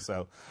 too.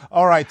 So,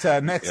 all right,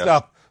 next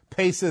up,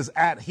 Pacers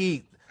at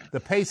Heat. The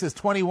Pacers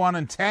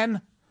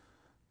 21-10,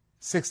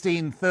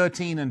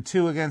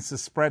 16-13-2 against the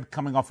spread,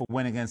 coming off a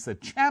win against the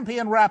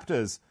champion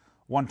Raptors,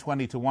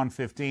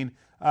 120-115.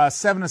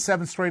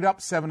 7-7 straight up,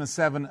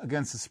 7-7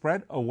 against the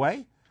spread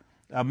away.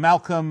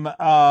 Malcolm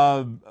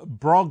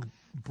Brogdon.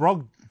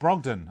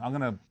 I'm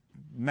going to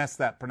mess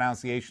that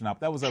pronunciation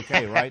up. That was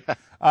okay, right?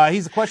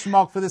 He's a question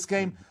mark for this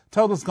game.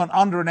 Total's gone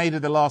under an 8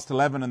 of the last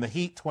 11, and the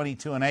Heat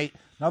 22-8.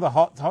 Another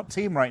hot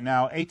team right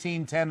now,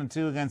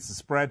 18-10-2 against the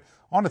spread,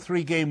 on a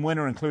 3-game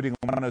winner, including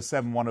a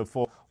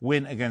 107-104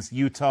 win against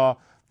Utah.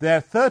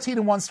 They're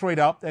 13-1 straight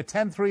up. They're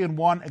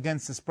 10-3-1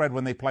 against the spread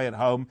when they play at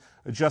home.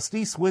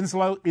 Justice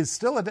Winslow is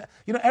still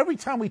every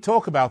time we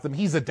talk about them,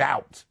 he's a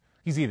doubt.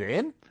 He's either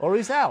in or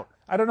he's out.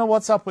 I don't know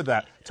what's up with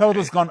that.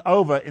 Total's gone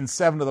over in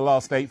 7 of the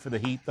last 8 for the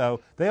Heat, though.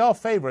 They are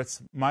favorites,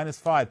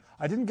 -5.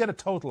 I didn't get a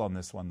total on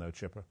this one, though,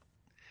 Chipper.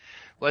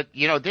 But,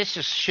 this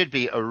should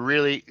be a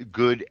really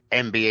good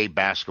NBA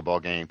basketball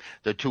game.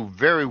 They're two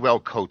very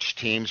well-coached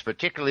teams,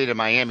 particularly the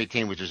Miami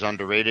team, which is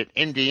underrated.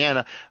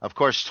 Indiana, of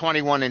course,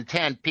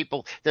 21-10.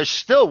 People, they're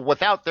still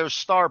without their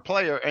star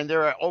player, and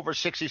they're over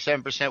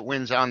 67%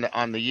 wins on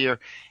the year.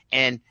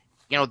 And,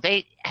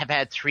 they have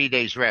had 3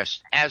 days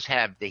rest, as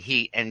have the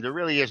Heat, and there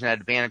really is an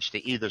advantage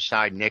to either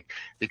side, Nick,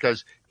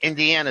 because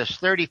Indiana's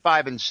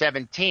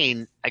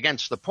 35-17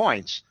 against the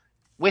points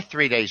with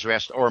 3 days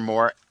rest or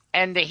more,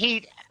 and the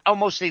Heat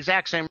almost the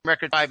exact same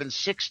record,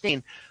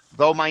 5-16,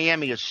 though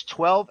Miami is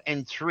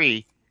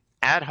 12-3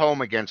 at home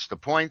against the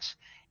points.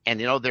 And,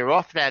 they're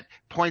off that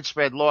point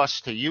spread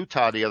loss to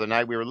Utah the other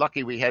night. We were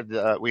lucky we had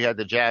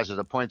the Jazz as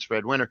a point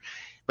spread winner.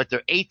 But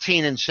they're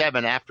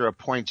 18-7 after a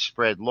point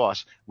spread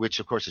loss,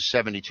 which, of course, is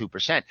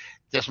 72%.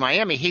 This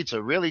Miami Heat's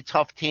a really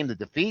tough team to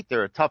defeat.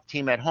 They're a tough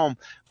team at home.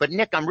 But,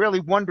 Nick, I'm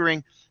really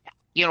wondering,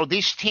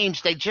 these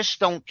teams, they just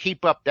don't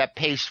keep up that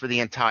pace for the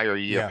entire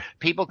year. Yeah.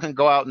 People can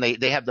go out and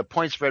they have the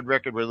point spread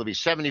record where it'll be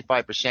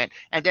 75%,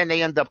 and then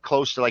they end up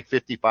close to like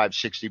 55,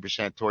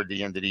 60% toward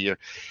the end of the year.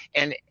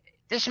 And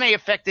this may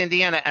affect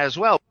Indiana as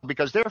well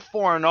because they're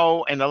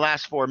 4-0 in the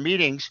last 4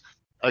 meetings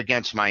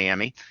against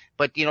Miami.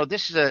 But,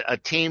 this is a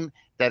team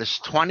that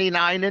is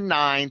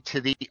 29-9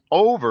 to the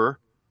over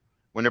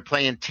when they're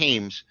playing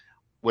teams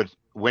with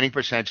winning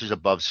percentages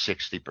above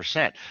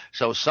 60%.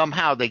 So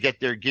somehow they get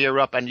their gear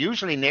up. And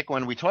usually, Nick,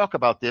 when we talk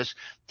about this,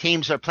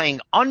 teams are playing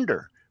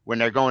under when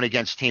they're going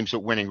against teams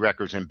with winning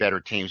records and better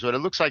teams. But it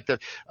looks like the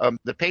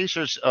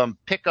Pacers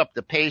pick up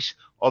the pace,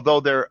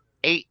 although they're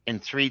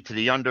 8-3 to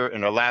the under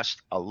in their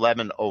last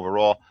 11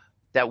 overall.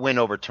 That win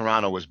over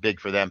Toronto was big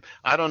for them.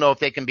 I don't know if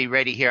they can be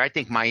ready here. I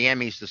think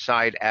Miami's the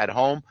side at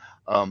home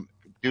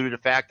due to the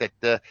fact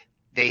that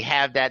they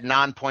have that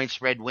non-point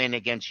spread win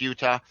against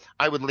Utah.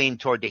 I would lean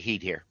toward the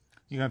Heat here.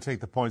 You're going to take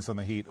the points on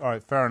the Heat. All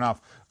right, fair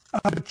enough.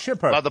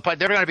 Chipper. Well,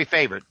 they're going to be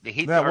favored. The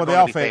Heat they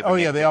are favored. Oh,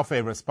 yeah, they are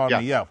favorites. Pardon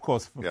me. Yeah, of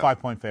course.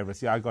 5-point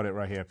favorites. Yeah, I got it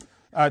right here.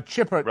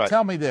 Chipper,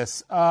 tell me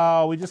this.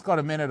 We just got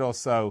a minute or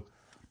so.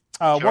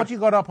 Sure. What you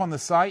got up on the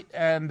site?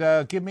 And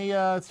give me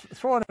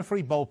throw in a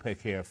free bowl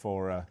pick here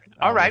for.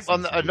 All right. Well,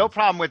 no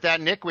problem with that,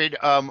 Nick. We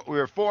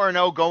were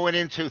 4-0 going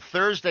into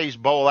Thursday's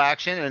bowl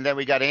action, and then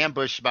we got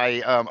ambushed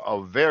by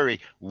a very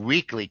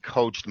weakly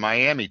coached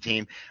Miami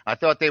team. I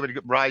thought they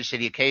would rise to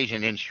the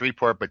occasion in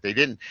Shreveport, but they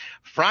didn't.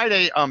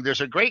 Friday,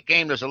 there's a great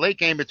game. There's a late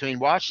game between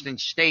Washington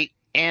State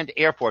and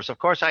Air Force. Of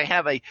course, I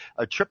have a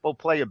triple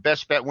play of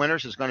best bet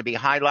winners. It's going to be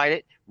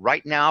highlighted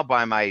right now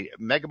by my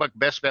Megabuck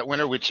best bet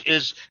winner, which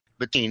is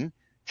between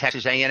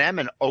Texas A&M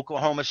and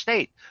Oklahoma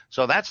State.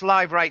 So that's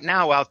live right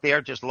now out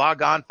there. Just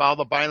log on, follow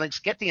the buy links,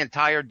 get the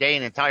entire day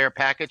and entire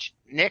package.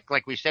 Nick,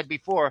 like we said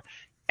before,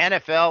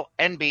 NFL,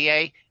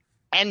 NBA,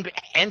 and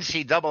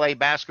NCAA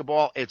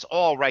basketball, it's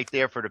all right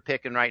there for the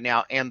picking right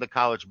now, and the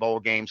college bowl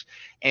games.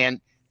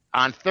 And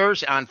on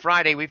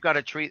Friday, we've got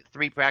a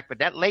 3-pack, but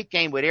that late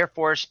game with Air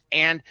Force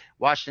and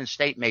Washington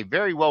State may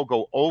very well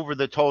go over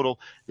the total.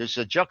 There's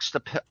a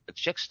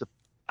juxtaposition,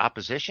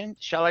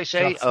 shall I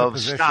say, of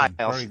styles.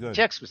 Very good.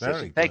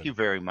 Juxtaposition. Thank you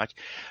very much.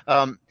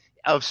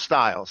 Of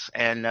styles.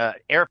 And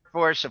Air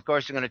Force, of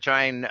course, are going to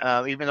try and,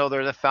 even though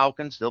they're the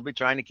Falcons, they'll be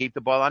trying to keep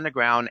the ball on the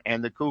ground,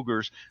 and the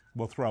Cougars,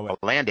 will throw it.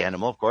 A land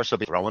animal, of course, will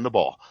be throwing the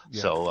ball.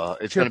 Yeah. So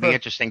it's going to be an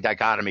interesting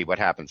dichotomy what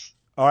happens.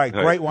 All right,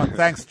 great one.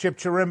 Thanks, Chip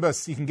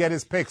Chirimbus. You can get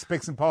his picks,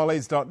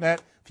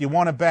 picksandparlays.net. If you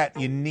want to bet,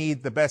 you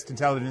need the best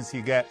intelligence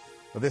you get.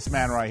 Well, this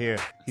man right here,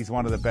 he's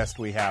one of the best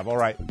we have. All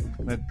right, I'm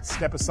going to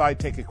step aside,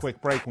 take a quick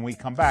break. When we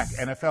come back,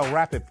 NFL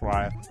Rapid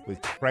Fire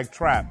with Greg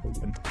Trapp.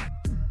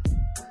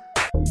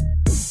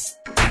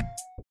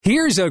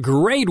 Here's a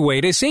great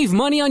way to save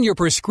money on your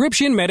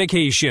prescription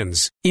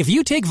medications. If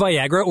you take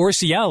Viagra or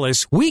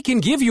Cialis, we can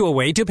give you a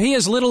way to pay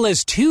as little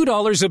as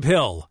 $2 a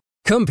pill.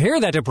 Compare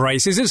that to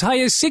prices as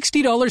high as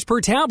 $60 per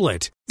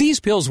tablet.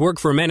 These pills work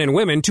for men and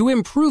women to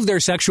improve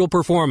their sexual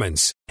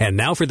performance. And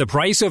now for the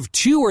price of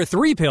 2 or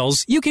 3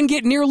 pills, you can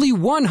get nearly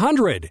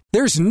 100.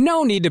 There's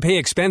no need to pay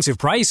expensive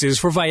prices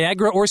for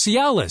Viagra or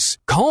Cialis.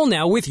 Call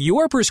now with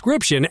your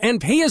prescription and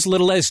pay as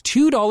little as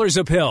 $2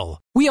 a pill.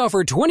 We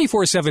offer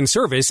 24/7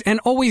 service and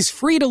always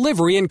free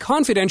delivery and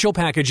confidential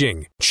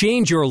packaging.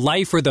 Change your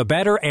life for the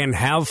better and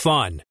have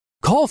fun.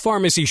 Call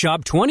Pharmacy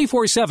Shop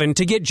 24/7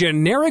 to get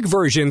generic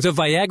versions of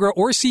Viagra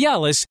or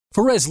Cialis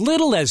for as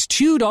little as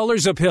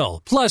 $2 a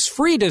pill, plus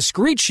free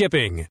discreet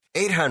shipping.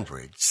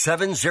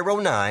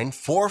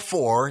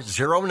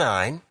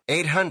 800-709-4409.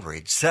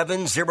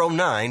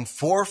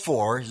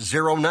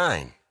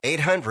 800-709-4409.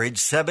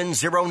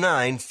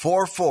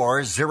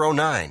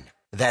 800-709-4409.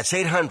 That's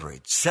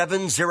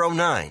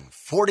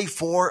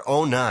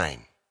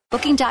 800-709-4409.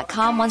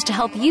 Booking.com wants to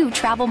help you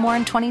travel more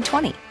in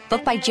 2020.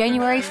 Book by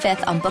January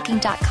 5th on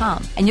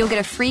Booking.com, and you'll get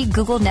a free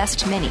Google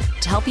Nest Mini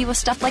to help you with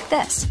stuff like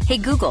this. Hey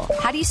Google,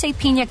 how do you say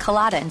piña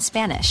colada in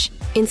Spanish?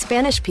 In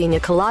Spanish,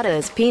 piña colada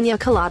is piña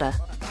colada.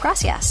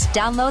 Gracias.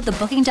 Download the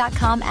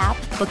Booking.com app,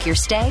 book your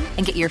stay,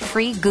 and get your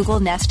free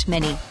Google Nest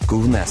Mini.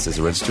 Google Nest is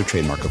a registered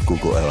trademark of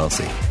Google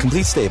LLC.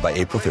 Complete stay by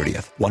April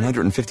 30th.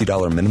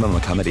 $150 minimum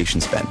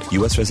accommodation spend.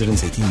 U.S.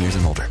 residents 18 years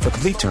and older. For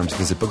complete terms,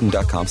 visit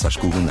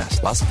Booking.com/Google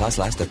Nest. While supplies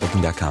last at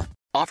Booking.com.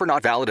 Offer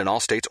not valid in all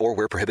states or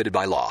where prohibited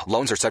by law.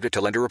 Loans are subject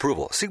to lender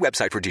approval. See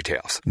website for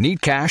details.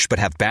 Need cash but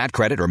have bad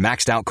credit or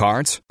maxed out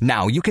cards?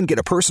 Now you can get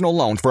a personal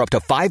loan for up to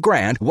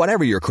 $5,000,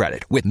 whatever your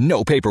credit, with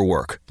no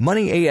paperwork.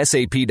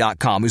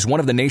 MoneyASAP.com is one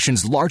of the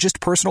nation's largest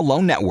personal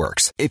loan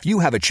networks. If you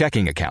have a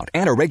checking account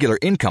and a regular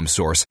income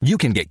source, you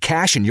can get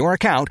cash in your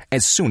account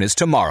as soon as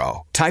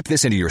tomorrow. Type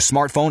this into your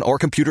smartphone or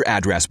computer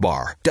address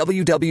bar.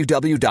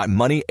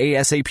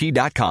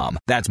 www.moneyasap.com.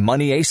 That's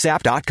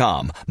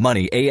moneyasap.com.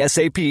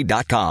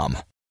 Moneyasap.com.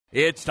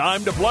 It's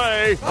time to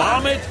play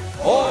Vomit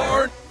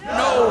or No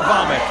no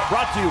vomit.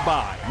 Brought to you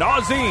by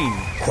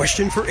Nauzene.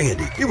 Question for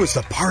Andy. It was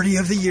the party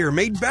of the year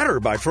made better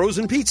by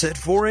frozen pizza at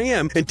 4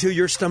 a.m. until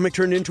your stomach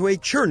turned into a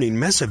churning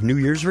mess of New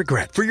Year's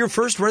regret. For your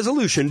first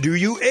resolution, do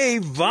you A,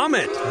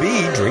 vomit,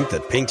 B, drink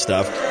the pink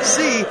stuff,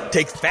 C,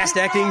 take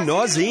fast-acting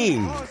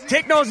Nauzene.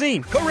 Take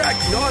Nauzene. Correct.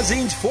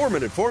 Nauzene's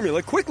 4-minute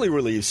formula quickly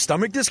relieves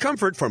stomach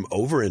discomfort from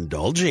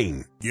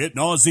overindulging. Get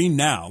Nauzene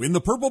now in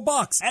the purple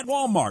box at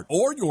Walmart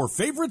or your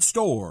favorite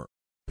store.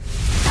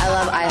 I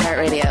love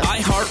iHeartRadio.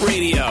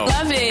 iHeartRadio.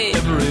 Love it.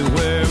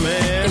 Everywhere,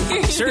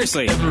 man.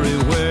 Seriously.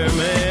 Everywhere,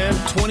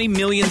 man. 20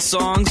 million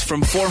songs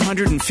from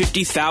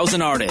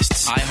 450,000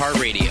 artists.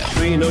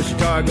 iHeartRadio. Reno,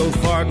 Chicago,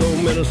 Fargo,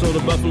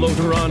 Minnesota, Buffalo,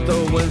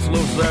 Toronto, Winslow,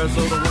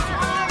 Sarasota.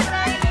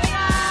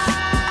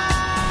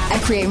 I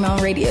create my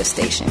own radio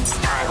stations.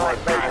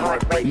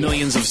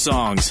 Millions of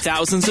songs,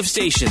 thousands of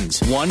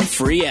stations, one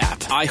free app.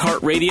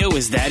 iHeartRadio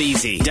is that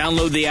easy.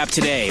 Download the app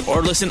today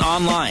or listen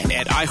online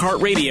at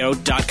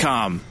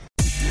iHeartRadio.com.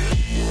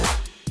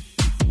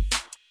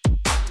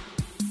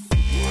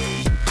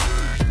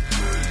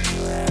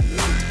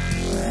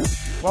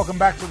 Welcome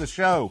back to the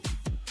show.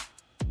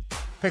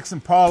 Picks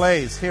and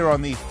Parlays here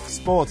on the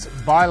Sports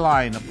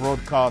Byline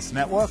Broadcast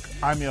Network.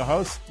 I'm your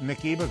host,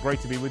 Nick Eber.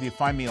 Great to be with you.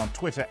 Find me on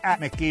Twitter at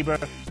Nick Eber.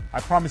 I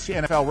promise you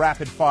NFL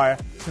Rapid Fire.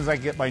 As soon as I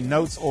get my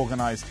notes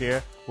organized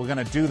here, we're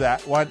going to do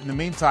that. Well, in the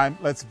meantime,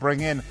 let's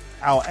bring in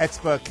our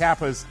expert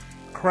cappers,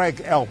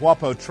 Craig El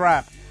Guapo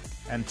Trapp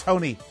and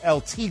Tony El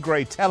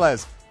Tigre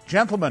Tellez.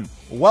 Gentlemen,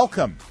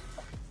 welcome.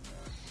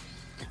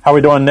 How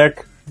we doing,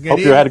 Nick? Hope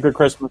you had a good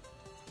Christmas.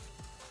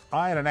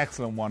 I had an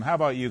excellent one. How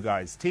about you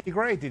guys?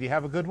 Tigre, did you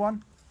have a good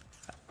one?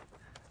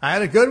 I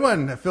had a good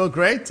one. I feel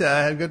great.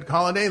 I had a good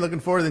holiday.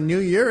 Looking forward to the new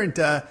year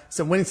and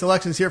some winning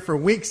selections here for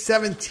Week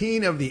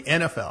 17 of the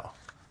NFL.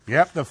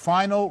 Yep, the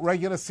final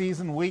regular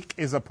season week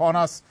is upon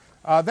us.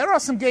 There are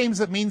some games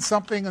that mean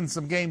something and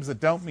some games that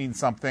don't mean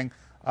something,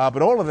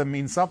 but all of them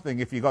mean something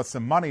if you got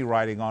some money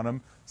riding on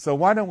them. So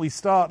why don't we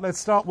start? Let's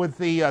start with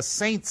the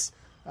Saints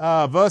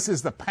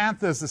versus the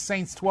Panthers. The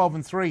Saints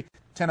 12-3,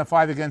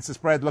 10-5 against the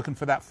spread, looking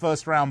for that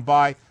first-round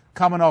bye.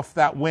 Coming off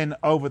that win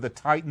over the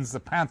Titans, the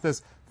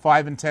Panthers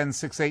 5-10,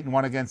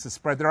 6-8-1 against the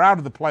spread. They're out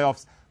of the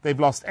playoffs. They've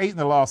lost 8 in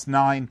the last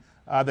 9.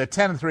 They're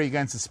 10-3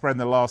 against the spread in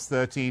the last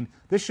 13.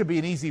 This should be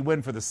an easy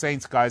win for the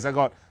Saints, guys. I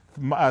got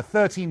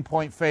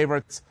 13-point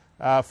favorites,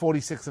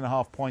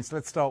 46.5 points.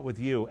 Let's start with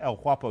you, El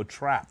Guapo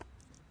Trapp.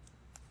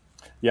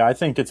 Yeah, I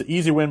think it's an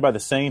easy win by the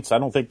Saints. I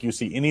don't think you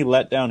see any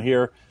letdown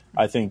here.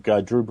 I think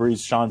Drew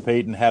Brees, Sean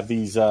Payton have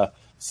these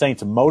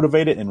Saints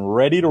motivated and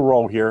ready to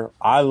roll here.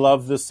 I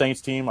love this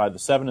Saints team. I have the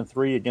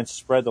 7-3 against the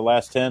spread the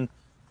last 10.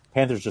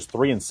 Panthers just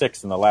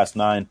 3-6 in the last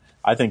 9.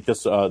 I think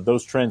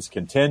those trends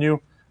continue.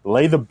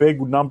 Lay the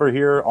big number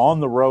here on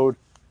the road,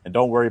 and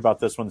don't worry about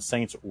this one. The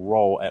Saints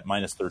roll at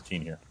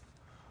 -13 here.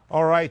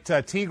 All right,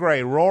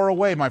 Tigre, roar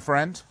away, my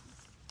friend.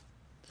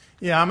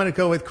 Yeah, I'm going to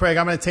go with Craig.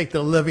 I'm going to take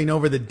the living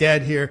over the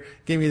dead here.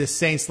 Give me the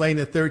Saints laying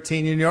the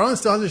 13. And New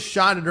Orleans still has a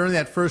shot at earning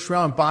that first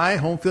round bye.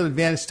 Home field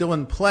advantage still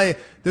in play.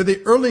 They're the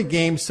early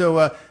game,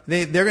 so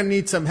they're going to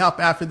need some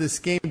help after this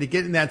game to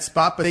get in that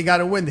spot. But they got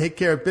to win to take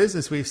care of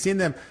business. We've seen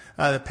them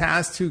the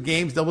past 2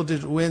 games,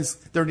 double-digit wins,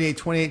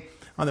 38-28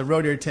 on the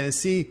road here at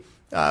Tennessee.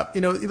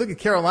 You look at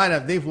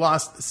Carolina. They've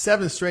lost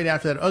 7 straight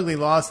after that ugly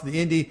loss to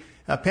the Indy.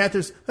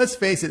 Panthers, let's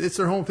face it, it's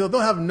their home field.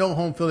 They'll have no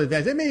home field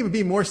advantage. There may even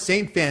be more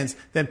Saint fans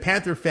than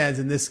Panther fans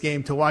in this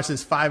game to watch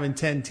this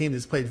 5-10 team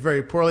that's played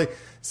very poorly.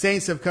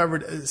 Saints have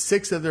covered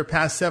 6 of their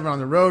past 7 on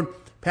the road.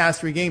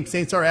 Past 3 games,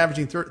 Saints are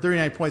averaging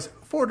 39 points,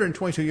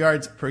 422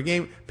 yards per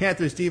game.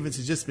 Panthers' defense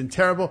has just been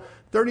terrible.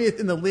 30th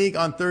in the league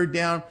on third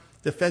down.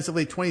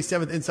 Defensively,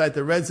 27th inside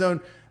the red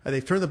zone.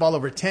 They've turned the ball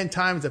over 10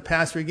 times the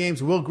past 3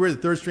 games. Will Greer,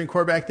 the third-string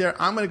quarterback there.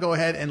 I'm going to go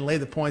ahead and lay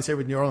the points here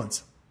with New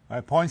Orleans. All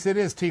right, points it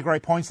is,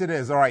 Tigre, points it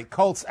is. All right,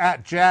 Colts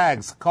at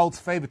Jags. Colts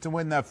favored to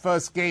win their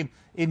first game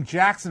in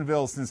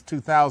Jacksonville since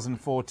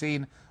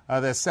 2014.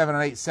 They're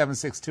 7-8,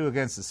 7-6-2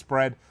 against the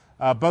spread.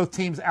 Both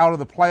teams out of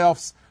the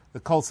playoffs. The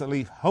Colts at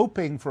least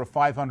hoping for a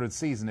 500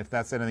 season, if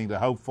that's anything to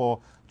hope for.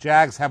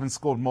 Jags haven't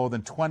scored more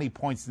than 20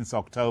 points since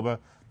October.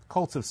 The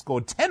Colts have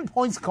scored 10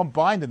 points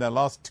combined in their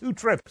last 2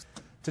 trips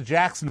to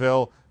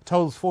Jacksonville.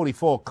 Totals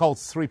 44.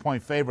 Colts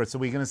 3-point favorites. Are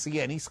we going to see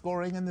any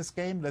scoring in this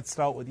game? Let's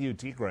start with you,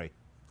 Tigre.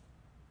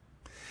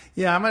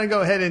 Yeah, I'm going to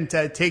go ahead and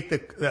take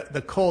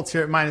the Colts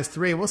here at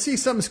 -3. We'll see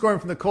some scoring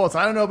from the Colts.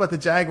 I don't know about the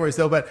Jaguars,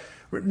 though, but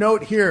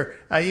note here,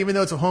 even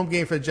though it's a home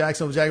game for the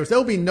Jacksonville Jaguars, there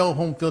will be no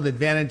home field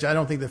advantage. I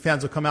don't think the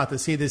fans will come out to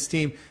see this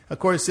team. Of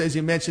course, as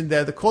you mentioned,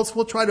 the Colts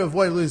will try to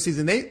avoid a losing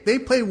season. They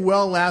played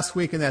well last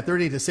week in that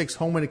 38-6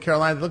 home win to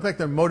Carolina. They look like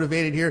they're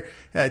motivated here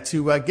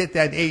to get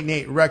that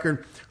 8-8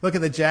 record. Look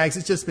at the Jags.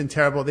 It's just been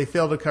terrible. They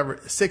failed to cover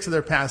 6 of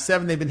their past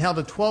 7. They've been held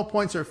to 12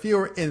 points or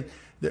fewer in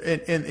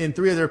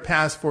 3 of their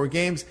past 4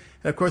 games.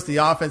 And, of course, the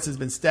offense has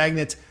been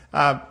stagnant.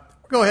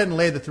 Go ahead and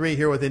lay the 3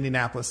 here with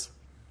Indianapolis.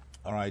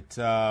 All right,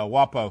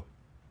 Wapo.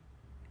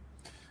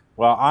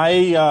 Well,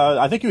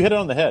 I think you hit it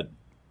on the head.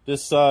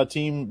 This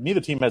team,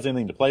 neither team has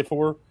anything to play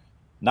for.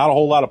 Not a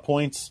whole lot of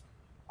points.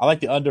 I like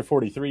the under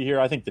 43 here.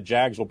 I think the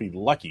Jags will be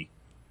lucky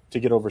to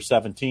get over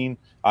 17.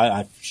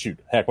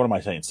 Heck, what am I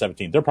saying?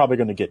 17. They're probably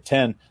going to get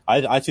 10.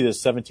 I see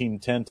this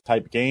 17-10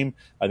 type game.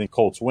 I think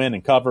Colts win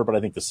and cover, but I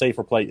think the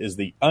safer play is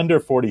the under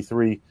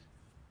 43.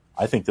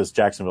 I think this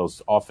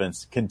Jacksonville's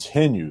offense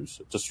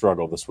continues to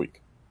struggle this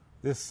week.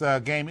 This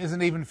game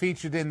isn't even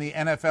featured in the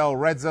NFL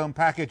Red Zone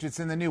package. It's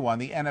in the new one,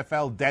 the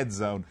NFL Dead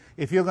Zone.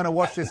 If you're going to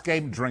watch this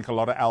game, drink a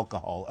lot of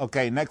alcohol.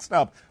 Okay, next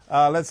up,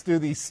 let's do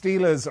the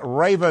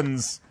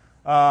Steelers-Ravens.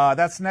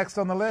 That's next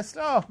on the list.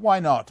 Oh,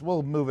 why not?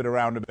 We'll move it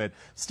around a bit.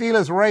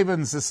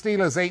 Steelers-Ravens. The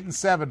Steelers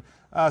 8-7,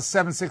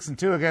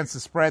 7-6-2 against the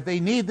spread.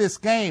 They need this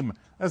game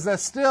as they're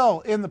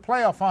still in the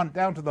playoff hunt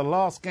down to the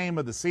last game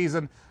of the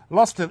season.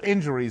 Lots of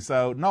injuries,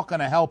 though, not going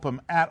to help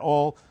them at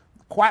all.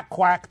 Quack,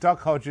 quack, Duck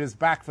Hodges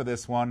back for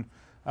this one.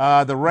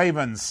 The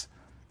Ravens,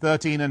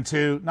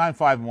 13-2,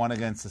 9-5-1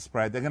 against the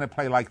spread. They're going to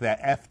play like their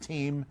F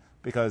team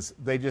because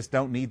they just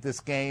don't need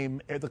this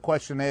game. The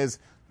question is,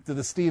 do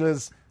the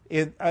Steelers,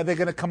 are they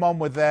going to come on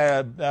with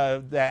their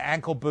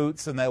ankle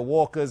boots and their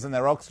walkers and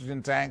their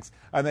oxygen tanks,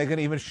 and they're going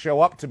to even show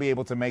up to be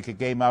able to make a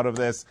game out of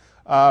this?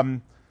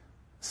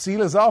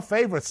 Steelers are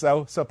favorites,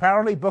 though, so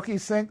apparently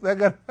bookies think they're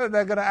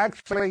going to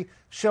actually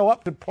show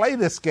up to play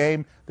this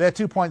game. They're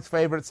 2 points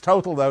favorites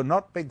total, though,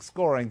 not big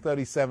scoring,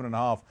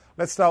 37.5.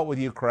 Let's start with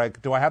you, Craig.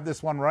 Do I have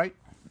this one right?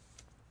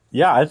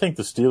 Yeah, I think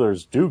the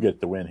Steelers do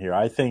get the win here.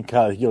 I think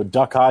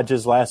Duck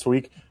Hodges last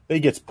week, he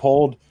gets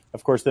pulled.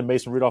 Of course, then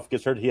Mason Rudolph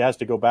gets hurt. He has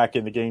to go back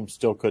in the game.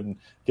 Still couldn't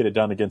get it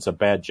done against a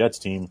bad Jets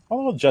team.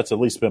 Although the Jets at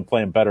least been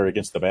playing better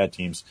against the bad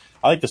teams.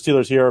 I like the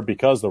Steelers here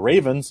because the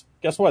Ravens,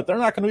 guess what? They're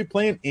not going to be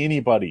playing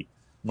anybody.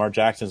 Lamar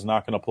Jackson's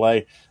not going to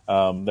play.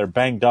 They're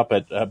banged up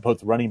at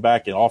both running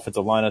back and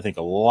offensive line. I think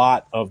a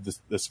lot of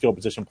the skill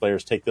position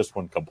players take this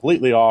one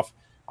completely off.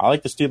 I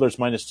like the Steelers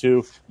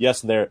 -2.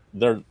 Yes,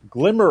 they're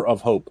glimmer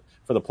of hope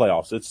for the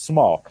playoffs. It's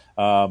small.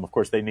 Of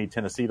course, they need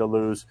Tennessee to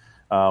lose.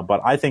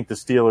 But I think the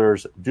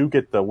Steelers do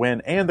get the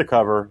win and the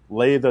cover,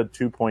 lay the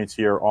 2 points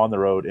here on the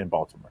road in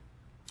Baltimore.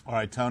 All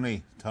right,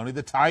 Tony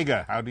the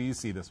Tiger, how do you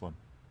see this one?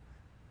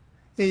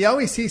 Yeah, you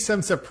always see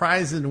some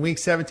surprises in Week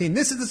 17.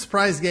 This is the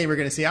surprise game we're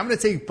going to see. I'm going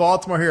to take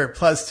Baltimore here at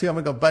 +2. I'm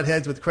going to go butt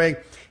heads with Craig.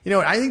 You know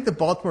what? I think the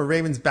Baltimore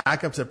Ravens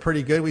backups are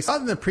pretty good. We saw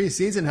in the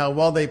preseason how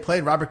well they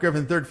played. Robert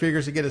Griffin, third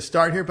figures to get a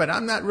start here, but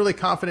I'm not really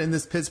confident in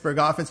this Pittsburgh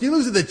offense. You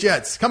lose to the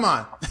Jets. Come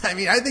on. I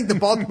mean, I think the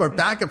Baltimore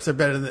backups are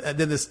better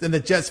than the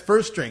Jets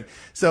first string.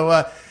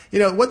 So,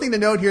 one thing to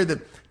note here,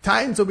 the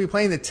Titans will be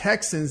playing the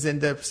Texans,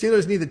 and the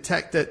Steelers need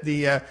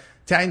the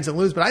Titans to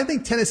lose, but I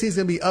think Tennessee's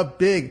going to be up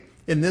big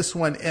in this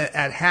one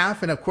at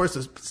half. And of course,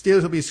 the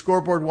Steelers will be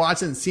scoreboard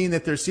watching, seeing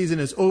that their season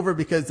is over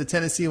because the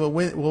Tennessee will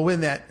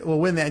win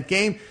that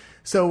game.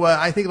 So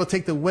I think it'll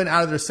take the win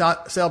out of their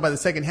sail by the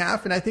second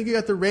half. And I think you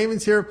got the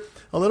Ravens here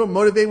a little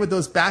motivated with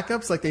those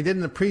backups like they did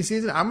in the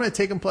preseason. I'm going to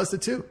take them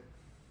 +2.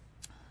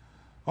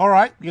 All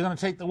right, you're going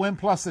to take the win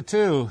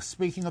 +2.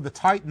 Speaking of the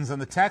Titans and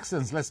the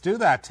Texans, let's do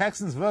that.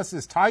 Texans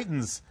versus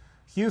Titans.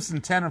 Houston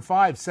 10-5,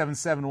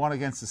 7-7-1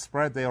 against the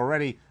spread. They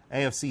already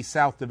AFC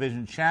South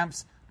Division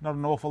champs. Not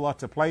an awful lot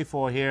to play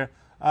for here.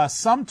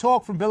 Some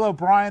talk from Bill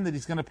O'Brien that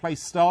he's going to play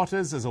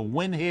starters as a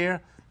win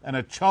here, and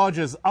a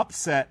Chargers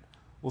upset.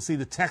 We'll see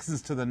the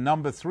Texans to the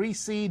number 3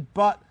 seed,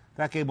 but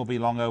that game will be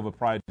long over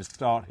prior to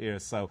start here,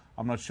 so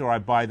I'm not sure I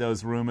buy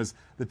those rumors.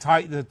 The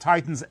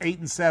Titans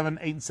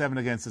 8-7, 8-7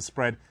 against the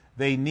spread.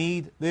 They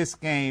need this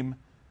game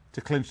to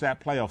clinch that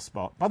playoff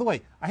spot. By the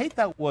way, I hate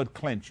that word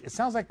clinch. It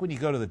sounds like when you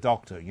go to the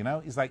doctor, you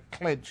know? It's like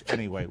clinch.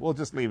 Anyway, we'll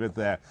just leave it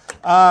there.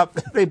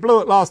 They blew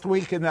it last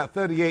week in that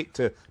 38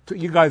 to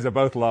you guys are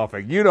both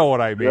laughing. You know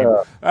what I mean.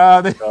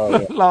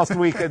 Yeah. Last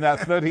week in that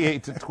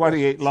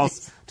 38-28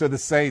 loss to the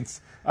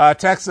Saints.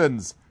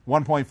 Texans,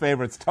 1 point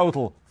favorites,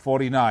 total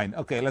 49.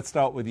 Okay, let's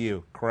start with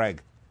you,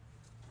 Craig.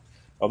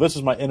 Well, this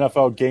is my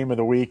NFL game of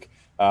the week.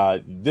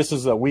 This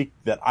is a week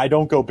that I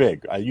don't go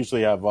big. I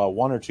usually have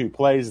 1 or 2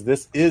 plays.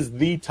 This is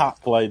the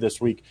top play this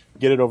week.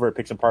 Get it over at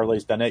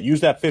picksandparlays.net.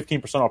 Use that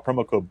 15% off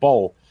promo code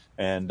BOWL,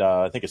 and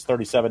I think it's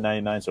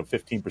 $37.99, so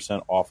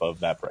 15% off of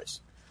that price.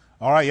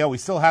 All right, yeah, we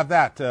still have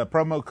that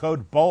promo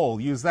code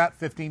BOWL. Use that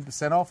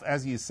 15% off,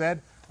 as you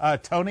said.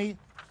 Tony?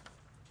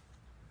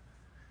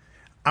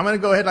 I'm going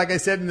to go ahead, like I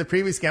said in the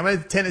previous game. I'm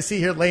going to Tennessee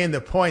here laying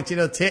the points. You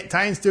know,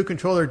 Titans do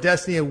control their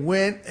destiny and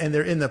win, and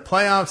they're in the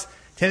playoffs.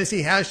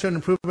 Tennessee has shown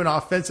improvement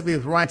offensively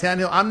with Ryan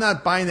Tannehill. I'm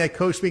not buying that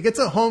coach speak. It's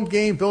a home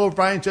game. Bill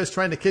O'Brien just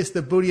trying to kiss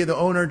the booty of the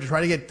owner to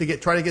try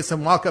to get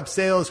some walk-up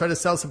sales, try to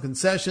sell some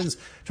concessions,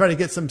 try to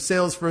get some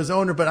sales for his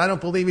owner. But I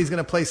don't believe he's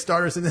going to play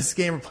starters in this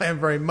game or play them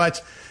very much.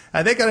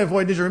 They got to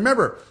avoid injury.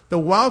 Remember, the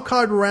wild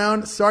card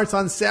round starts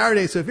on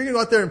Saturday. So if you're going to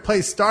go out there and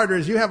play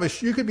starters,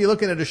 you could be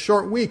looking at a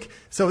short week.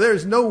 So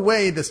there's no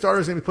way the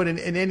starters are going to be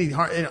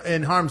put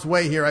in harm's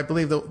way here. I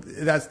believe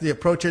that's the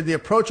approach here. The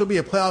approach will be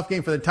a playoff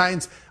game for the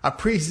Titans, a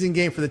preseason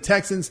game for the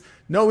Texans.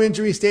 No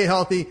injury, stay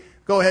healthy.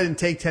 Go ahead and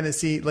take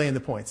Tennessee laying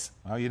the points.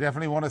 Oh, you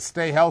definitely want to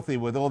stay healthy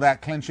with all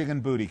that clinching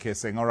and booty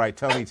kissing. All right,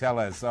 Tony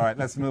Tellez. All right,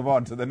 let's move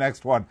on to the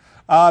next one.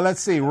 Let's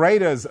see,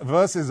 Raiders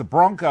versus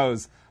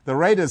Broncos. The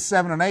Raiders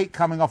 7-8,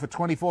 coming off a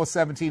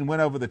 24-17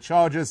 win over the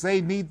Chargers. They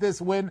need this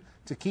win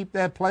to keep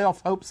their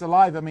playoff hopes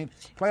alive. I mean,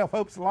 playoff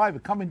hopes alive are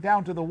coming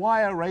down to the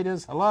wire,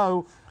 Raiders.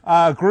 Hello.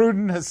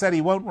 Gruden has said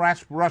he won't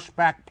rush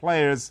back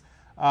players.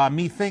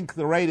 Me think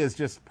the Raiders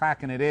just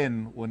packing it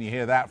in when you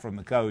hear that from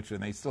the coach,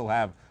 and they still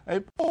have,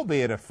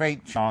 albeit a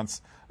faint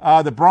chance.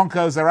 The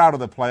Broncos are out of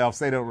the playoffs.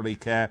 They don't really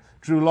care.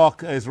 Drew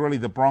Lock is really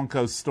the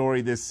Broncos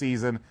story this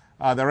season.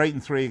 They're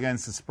 8-3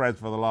 against the spread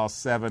for the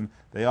last 7.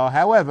 They are,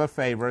 however,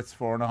 favorites,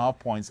 4.5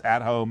 points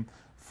at home,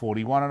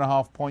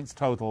 41.5 points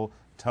total.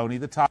 Tony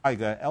the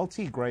Tiger.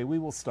 LT Gray, we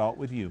will start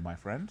with you, my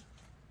friend.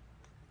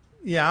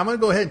 Yeah, I'm going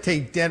to go ahead and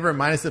take Denver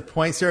minus the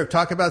points here.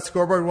 Talk about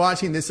scoreboard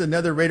watching. This is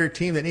another Raider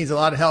team that needs a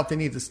lot of help. They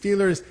need the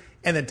Steelers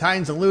and the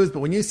Titans to lose.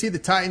 But when you see the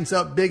Titans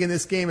up big in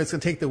this game, it's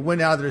going to take the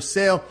wind out of their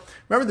sail.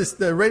 Remember,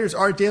 the Raiders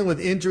are dealing with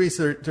injuries.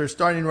 They're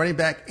starting running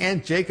back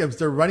and Jacobs,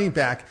 their running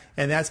back,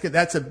 and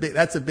that's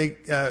a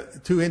big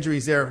 2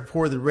 injuries there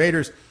for the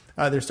Raiders.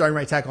 Their starting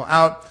right tackle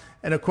out,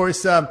 and of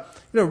course,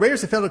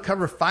 Raiders have failed to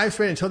cover 5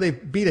 straight until they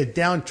beat a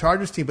down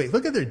Chargers team. But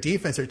look at their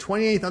defense; they're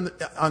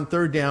 28th on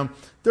third down,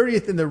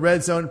 30th in the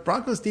red zone.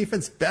 Broncos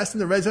defense best in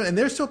the red zone, and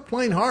they're still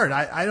playing hard.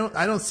 I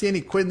don't see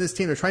any quit in this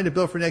team. They're trying to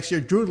build for next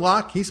year. Drew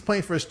Lock, he's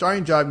playing for a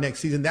starting job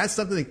next season. That's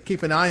something to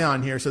keep an eye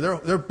on here. So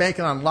they're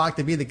banking on Lock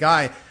to be the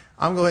guy.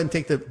 I'm going to go ahead and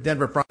take the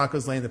Denver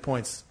Broncos laying the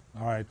points.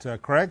 All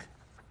right, Craig?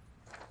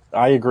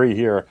 I agree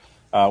here.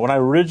 When I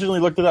originally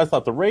looked at it, I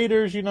thought the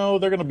Raiders, they're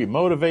going to be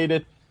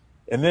motivated.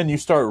 And then you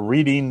start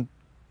reading,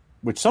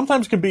 which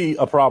sometimes can be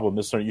a problem.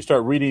 You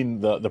start reading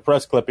the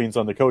press clippings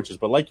on the coaches.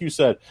 But like you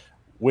said,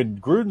 when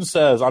Gruden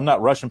says, I'm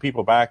not rushing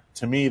people back,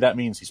 to me that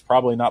means he's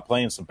probably not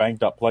playing some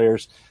banged-up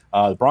players.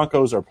 The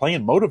Broncos are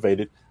playing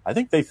motivated. I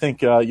think they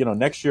think,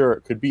 next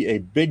year could be a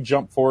big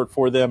jump forward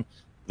for them.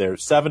 They're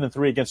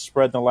 7-3 against the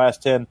spread in the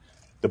last 10.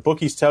 The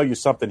bookies tell you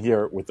something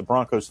here with the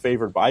Broncos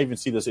favored, but I even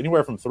see this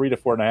anywhere from 3 to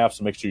 4.5,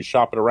 so make sure you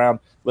shop it around.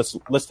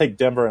 Let's take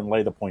Denver and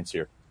lay the points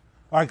here.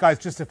 All right, guys,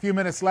 just a few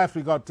minutes left.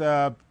 We've got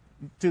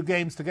 2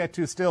 games to get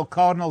to still.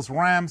 Cardinals,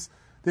 Rams.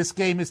 This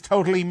game is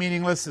totally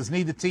meaningless as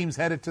neither team's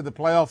headed to the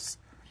playoffs.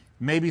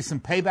 Maybe some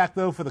payback,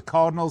 though, for the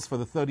Cardinals for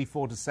the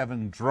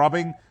 34-7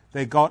 drubbing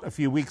they got a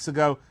few weeks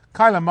ago.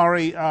 Kyler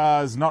Murray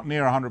is not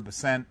near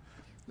 100%.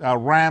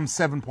 Rams,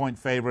 7-point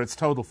favorites,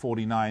 total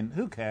 49.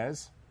 Who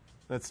cares?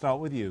 Let's start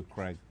with you,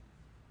 Craig.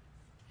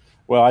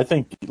 Well, I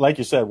think, like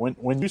you said,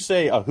 when you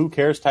say a who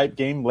cares type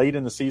game late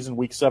in the season,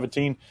 week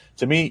 17,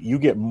 to me, you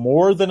get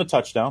more than a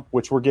touchdown,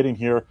 which we're getting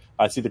here.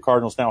 I see the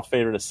Cardinals now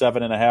favored at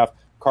 7.5.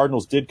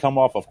 Cardinals did come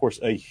off, of course,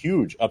 a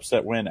huge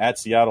upset win at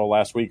Seattle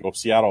last week.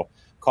 Seattle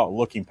caught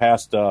looking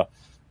past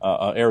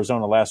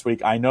Arizona last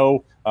week. I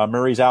know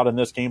Murray's out in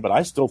this game, but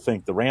I still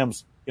think the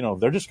Rams,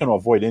 they're just going to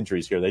avoid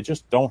injuries here. They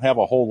just don't have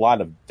a whole lot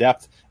of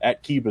depth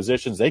at key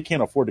positions. They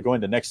can't afford to go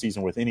into next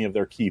season with any of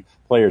their key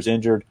players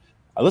injured.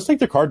 Let's take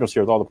the Cardinals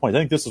here with all the points. I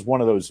think this is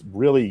one of those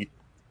really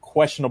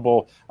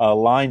questionable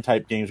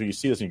line-type games where you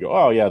see this and you go,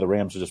 oh, yeah, the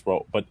Rams are just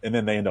and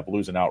then they end up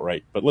losing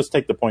outright. But let's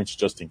take the points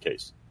just in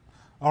case.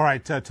 All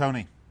right,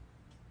 Tony.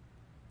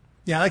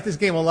 Yeah, I like this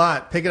game a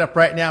lot. Pick it up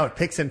right now at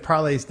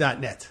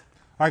picksandparlays.net.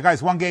 All right,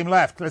 guys, 1 game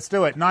left. Let's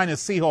do it.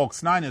 Niners,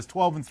 Seahawks. Niners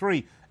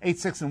 12-3,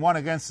 8-6-1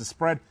 against the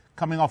spread,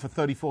 coming off a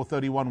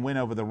 34-31 win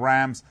over the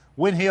Rams.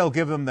 Win here will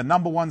give them the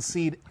number 1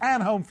 seed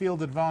and home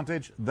field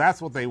advantage.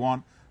 That's what they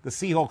want. The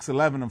Seahawks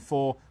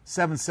 11-4,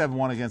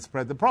 7-7-1 against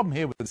spread. The problem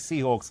here with the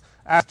Seahawks,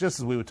 just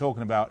as we were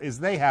talking about, is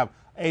they have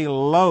a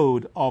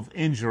load of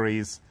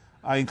injuries,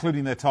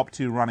 including their top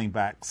 2 running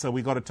backs. So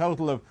we got a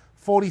total of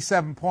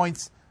 47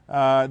 points.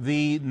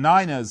 The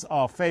Niners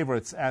are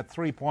favorites at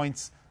 3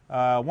 points,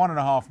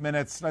 1.5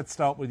 minutes. Let's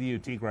start with you,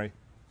 T. Gray.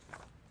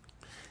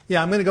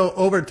 Yeah, I'm going to go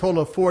over a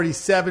total of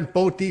 47.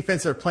 Both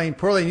defenses are playing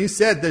poorly. And you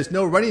said there's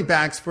no running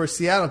backs for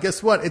Seattle.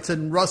 Guess what? It's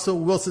in Russell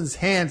Wilson's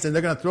hands, and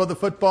they're going to throw the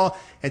football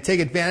and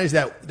take advantage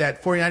of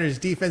that 49ers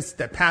defense,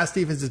 that pass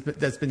defense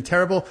that's been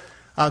terrible.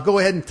 Go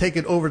ahead and take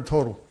it over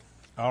total.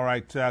 All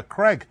right,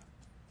 Craig.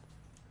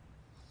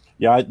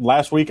 Yeah,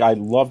 last week I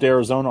loved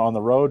Arizona on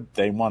the road.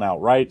 They won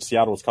outright.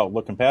 Seattle was caught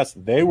looking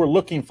past. They were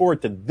looking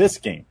forward to this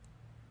game,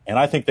 and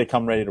I think they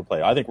come ready to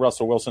play. I think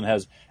Russell Wilson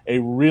has a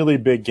really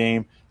big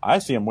game. I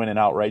see him winning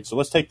outright. So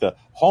let's take the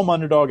home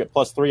underdog at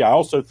 +3. I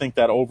also think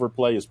that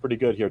overplay is pretty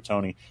good here,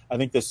 Tony. I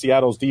think the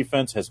Seattle's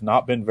defense has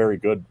not been very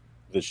good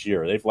this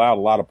year. They've allowed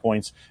a lot of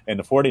points, and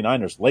the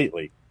 49ers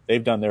lately,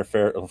 they've done their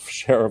fair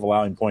share of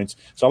allowing points.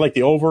 So I like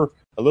the over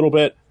a little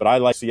bit, but I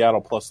like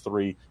Seattle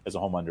 +3 as a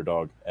home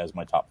underdog as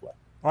my top play.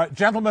 All right,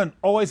 gentlemen,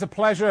 always a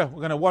pleasure.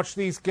 We're going to watch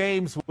these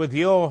games with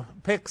your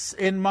picks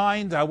in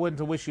mind. I want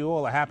to wish you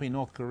all a happy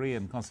North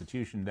Korean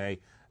Constitution Day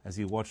as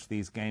you watch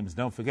these games.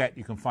 Don't forget,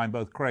 you can find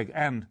both Craig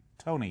and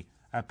Tony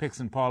at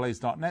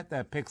picksandparlays.net.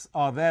 Their picks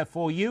are there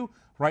for you.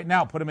 Right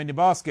now, put them in your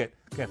basket.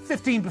 Get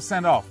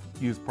 15% off.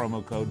 Use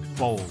promo code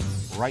BOLD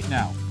right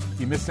now.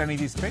 If you missed any of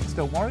these picks,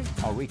 don't worry.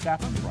 I'll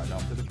recap them right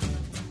after the break.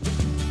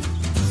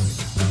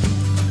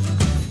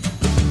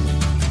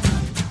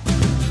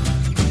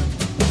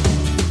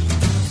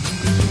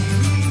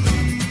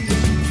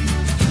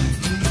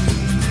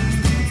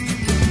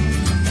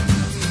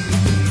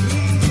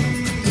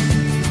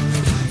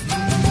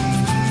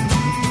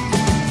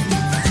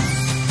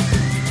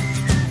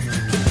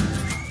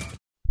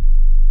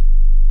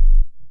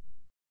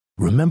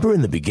 Remember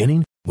in the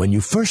beginning, when you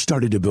first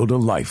started to build a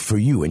life for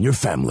you and your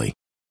family,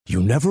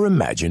 you never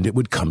imagined it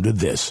would come to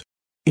this.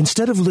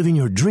 Instead of living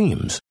your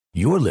dreams,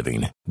 you're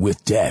living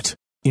with debt.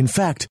 In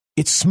fact,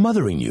 it's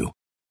smothering you.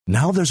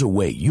 Now there's a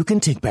way you can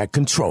take back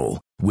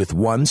control with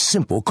one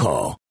simple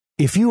call.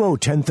 If you owe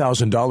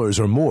 $10,000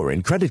 or more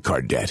in credit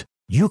card debt,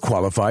 you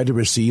qualify to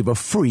receive a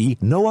free,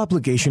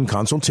 no-obligation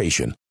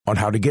consultation on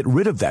how to get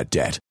rid of that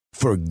debt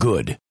for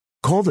good.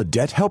 Call the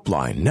Debt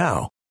Helpline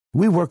now.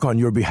 We work on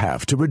your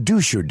behalf to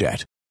reduce your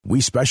debt. We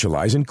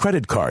specialize in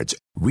credit cards,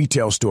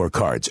 retail store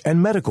cards,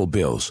 and medical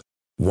bills.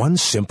 One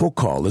simple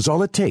call is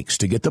all it takes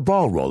to get the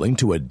ball rolling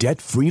to a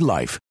debt-free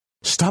life.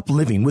 Stop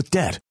living with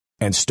debt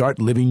and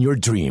start living your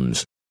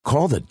dreams.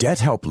 Call the Debt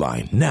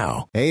Helpline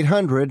now.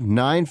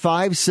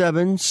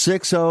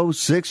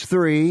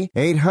 800-957-6063.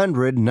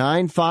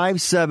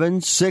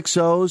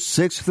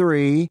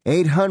 800-957-6063.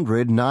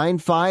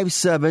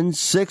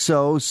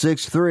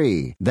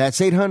 800-957-6063. That's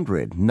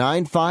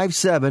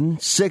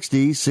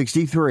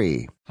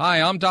 800-957-6063.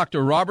 Hi, I'm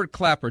Dr. Robert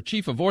Clapper,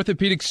 Chief of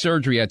Orthopedic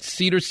Surgery at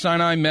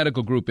Cedars-Sinai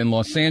Medical Group in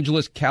Los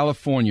Angeles,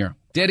 California.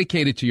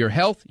 Dedicated to your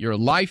health, your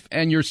life,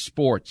 and your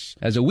sports.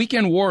 As a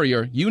weekend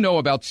warrior, you know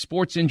about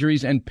sports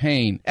injuries and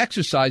pain.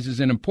 Exercise is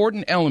an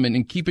important element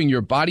in keeping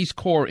your body's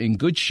core in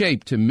good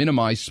shape to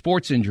minimize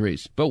sports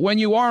injuries. But when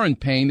you are in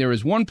pain, there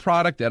is one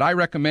product that I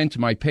recommend to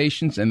my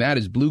patients, and that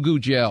is Blue Goo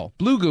Gel.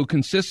 Blue Goo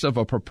consists of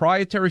a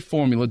proprietary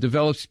formula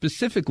developed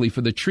specifically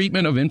for the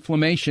treatment of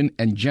inflammation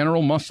and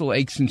general muscle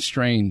aches and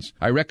strains.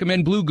 I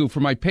recommend Blue Goo for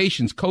my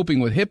patients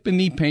coping with hip and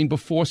knee pain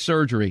before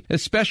surgery,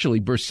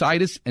 especially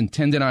bursitis and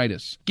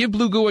tendinitis.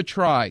 Give Blue Goo a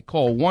try.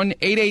 Call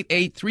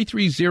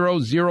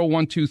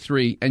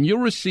 1-888-330-0123 and you'll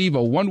receive a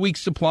 1-week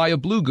supply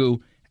of Blue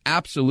Goo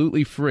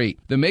absolutely free.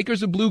 The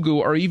makers of Blue Goo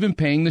are even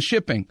paying the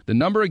shipping. The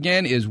number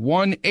again is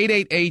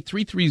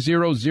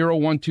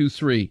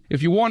 1-888-330-0123.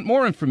 If you want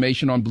more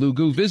information on Blue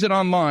Goo, visit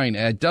online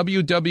at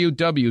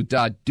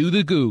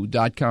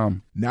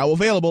www.dothegoo.com. Now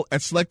available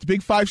at select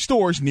Big 5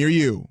 stores near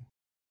you.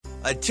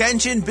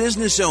 Attention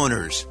business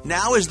owners.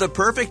 Now is the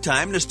perfect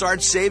time to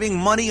start saving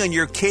money on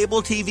your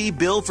cable TV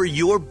bill for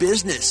your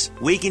business.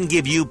 We can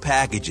give you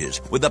packages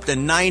with up to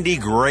 90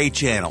 great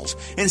channels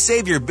and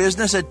save your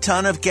business a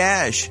ton of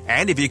cash.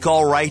 And if you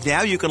call right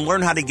now, you can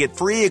learn how to get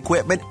free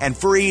equipment and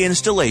free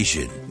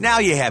installation. Now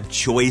you have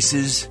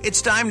choices.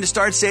 It's time to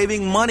start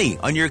saving money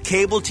on your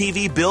cable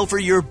TV bill for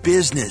your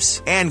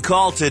business. And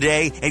call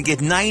today and get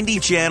 90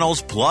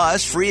 channels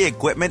plus free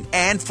equipment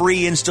and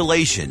free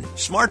installation.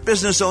 Smart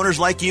business owners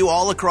like you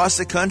all across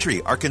the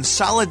country are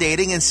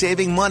consolidating and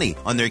saving money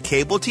on their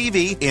cable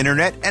TV,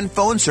 internet, and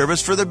phone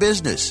service for their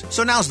business.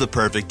 So now's the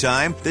perfect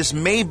time. This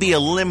may be a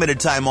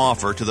limited time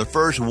offer to the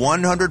first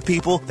 100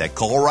 people that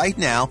call right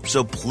now,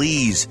 so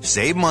please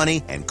save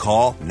money and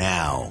call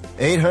now.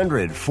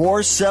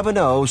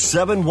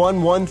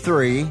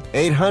 800-470-7113.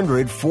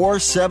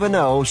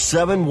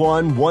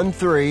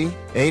 800-470-7113.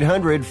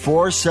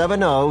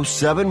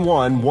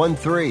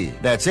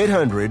 800-470-7113. That's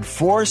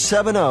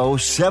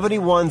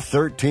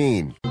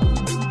 800-470-7113.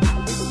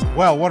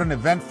 Well, what an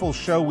eventful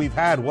show we've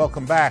had.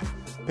 Welcome back,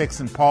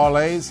 Picks and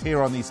Parlays,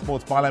 here on the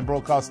Sports Byline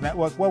Broadcast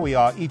Network, where we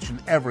are each and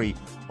every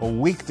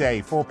weekday,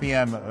 4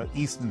 p.m.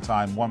 Eastern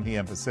Time, 1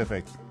 p.m.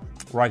 Pacific,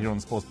 right here on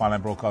the Sports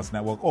Byline Broadcast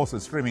Network. Also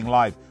streaming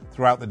live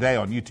throughout the day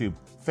on YouTube,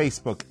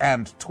 Facebook,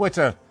 and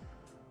Twitter.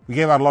 We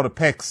gave out a lot of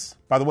picks.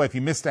 By the way, if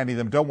you missed any of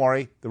them, don't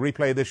worry. The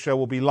replay of this show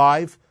will be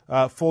live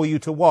for you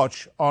to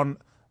watch on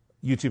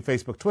YouTube,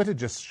 Facebook, Twitter.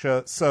 Just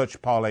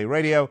search Parlay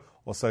Radio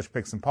or search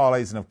Picks and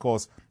Parlays. And, of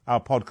course,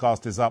 our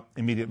podcast is up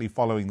immediately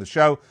following the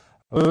show.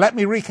 Let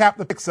me recap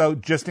the picks, though,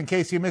 just in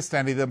case you missed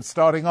any of them.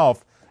 Starting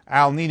off,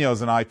 Al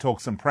Ninos and I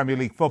talked some Premier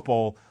League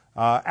football.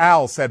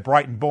 Al said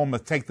Brighton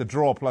Bournemouth take the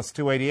draw plus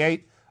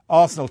 288.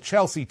 Arsenal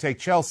Chelsea take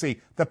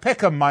Chelsea. The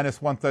Pickham minus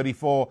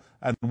 134.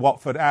 And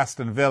Watford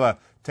Aston Villa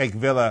take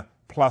Villa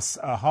plus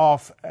a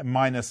half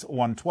minus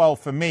 112.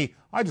 For me,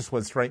 I just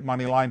went straight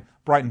money line.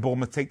 Brighton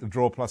Bournemouth take the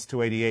draw plus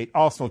 288.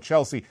 Arsenal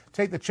Chelsea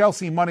take the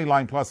Chelsea money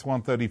line plus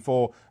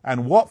 134.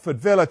 And Watford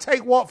Villa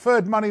take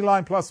Watford money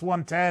line plus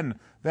 110.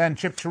 Then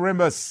Chip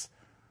Chirimbus,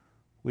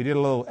 we did a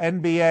little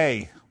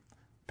NBA.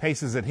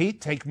 Pacers at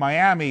Heat take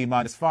Miami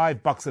minus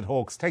 5. Bucks at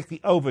Hawks take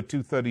the over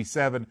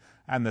 237.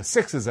 And the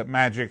Sixers at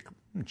Magic.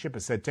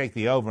 Chipper said take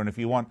the over. And if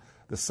you want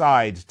the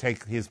side,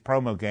 take his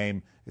promo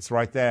game. It's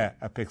right there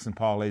at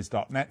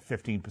picksandparlays.net.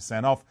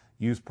 15% off.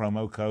 Use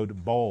promo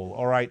code BOWL.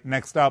 All right,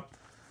 next up,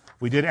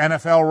 we did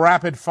NFL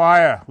Rapid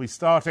Fire. We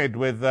started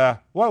with,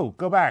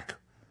 go back.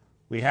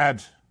 We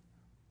had,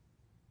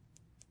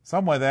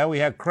 somewhere there, we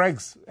had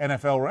Craig's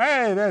NFL,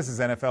 hey, there's his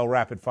NFL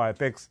Rapid Fire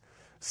picks.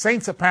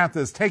 Saints at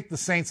Panthers, take the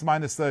Saints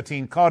minus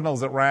 13.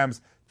 Cardinals at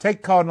Rams,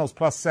 take Cardinals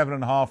plus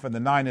 7.5. And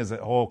the Niners at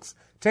Hawks,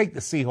 take the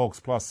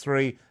Seahawks plus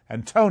 3.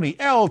 And Tony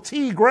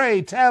L.T.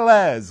 Gray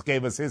Tellez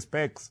gave us his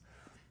picks.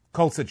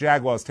 Colts at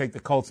Jaguars, take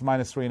the Colts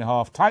minus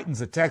 3.5. Titans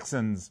at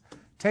Texans,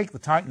 take the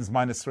Titans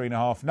minus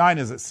 3.5.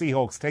 Niners at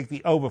Seahawks, take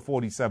the over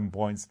 47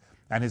 points.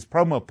 And his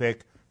promo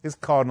pick, is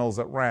Cardinals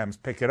at Rams.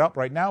 Pick it up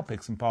right now,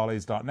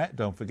 picksandparlays.net.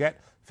 Don't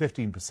forget,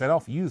 15%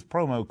 off. Use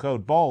promo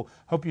code BALL.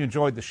 Hope you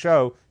enjoyed the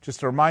show.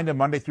 Just a reminder,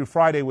 Monday through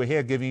Friday, we're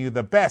here giving you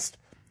the best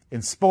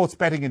in sports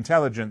betting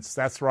intelligence.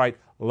 That's right,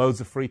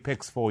 loads of free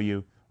picks for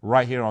you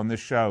right here on this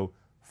show,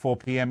 4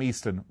 p.m.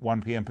 Eastern,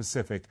 1 p.m.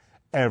 Pacific,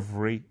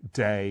 every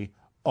day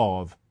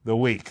of the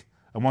week.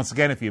 And once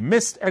again, if you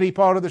missed any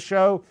part of the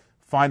show,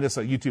 find us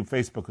on YouTube,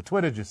 Facebook, or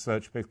Twitter. Just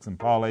search Picks and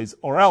Parlays,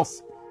 or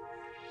else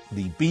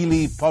the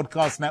Believe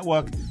Podcast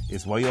Network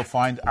is where you'll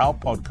find our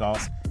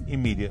podcast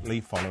immediately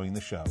following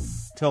the show.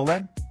 Till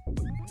then,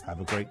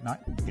 have a great night,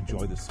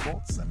 enjoy the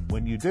sports, and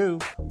when you do,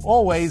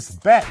 always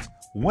bet,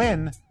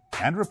 win,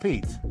 and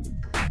repeat.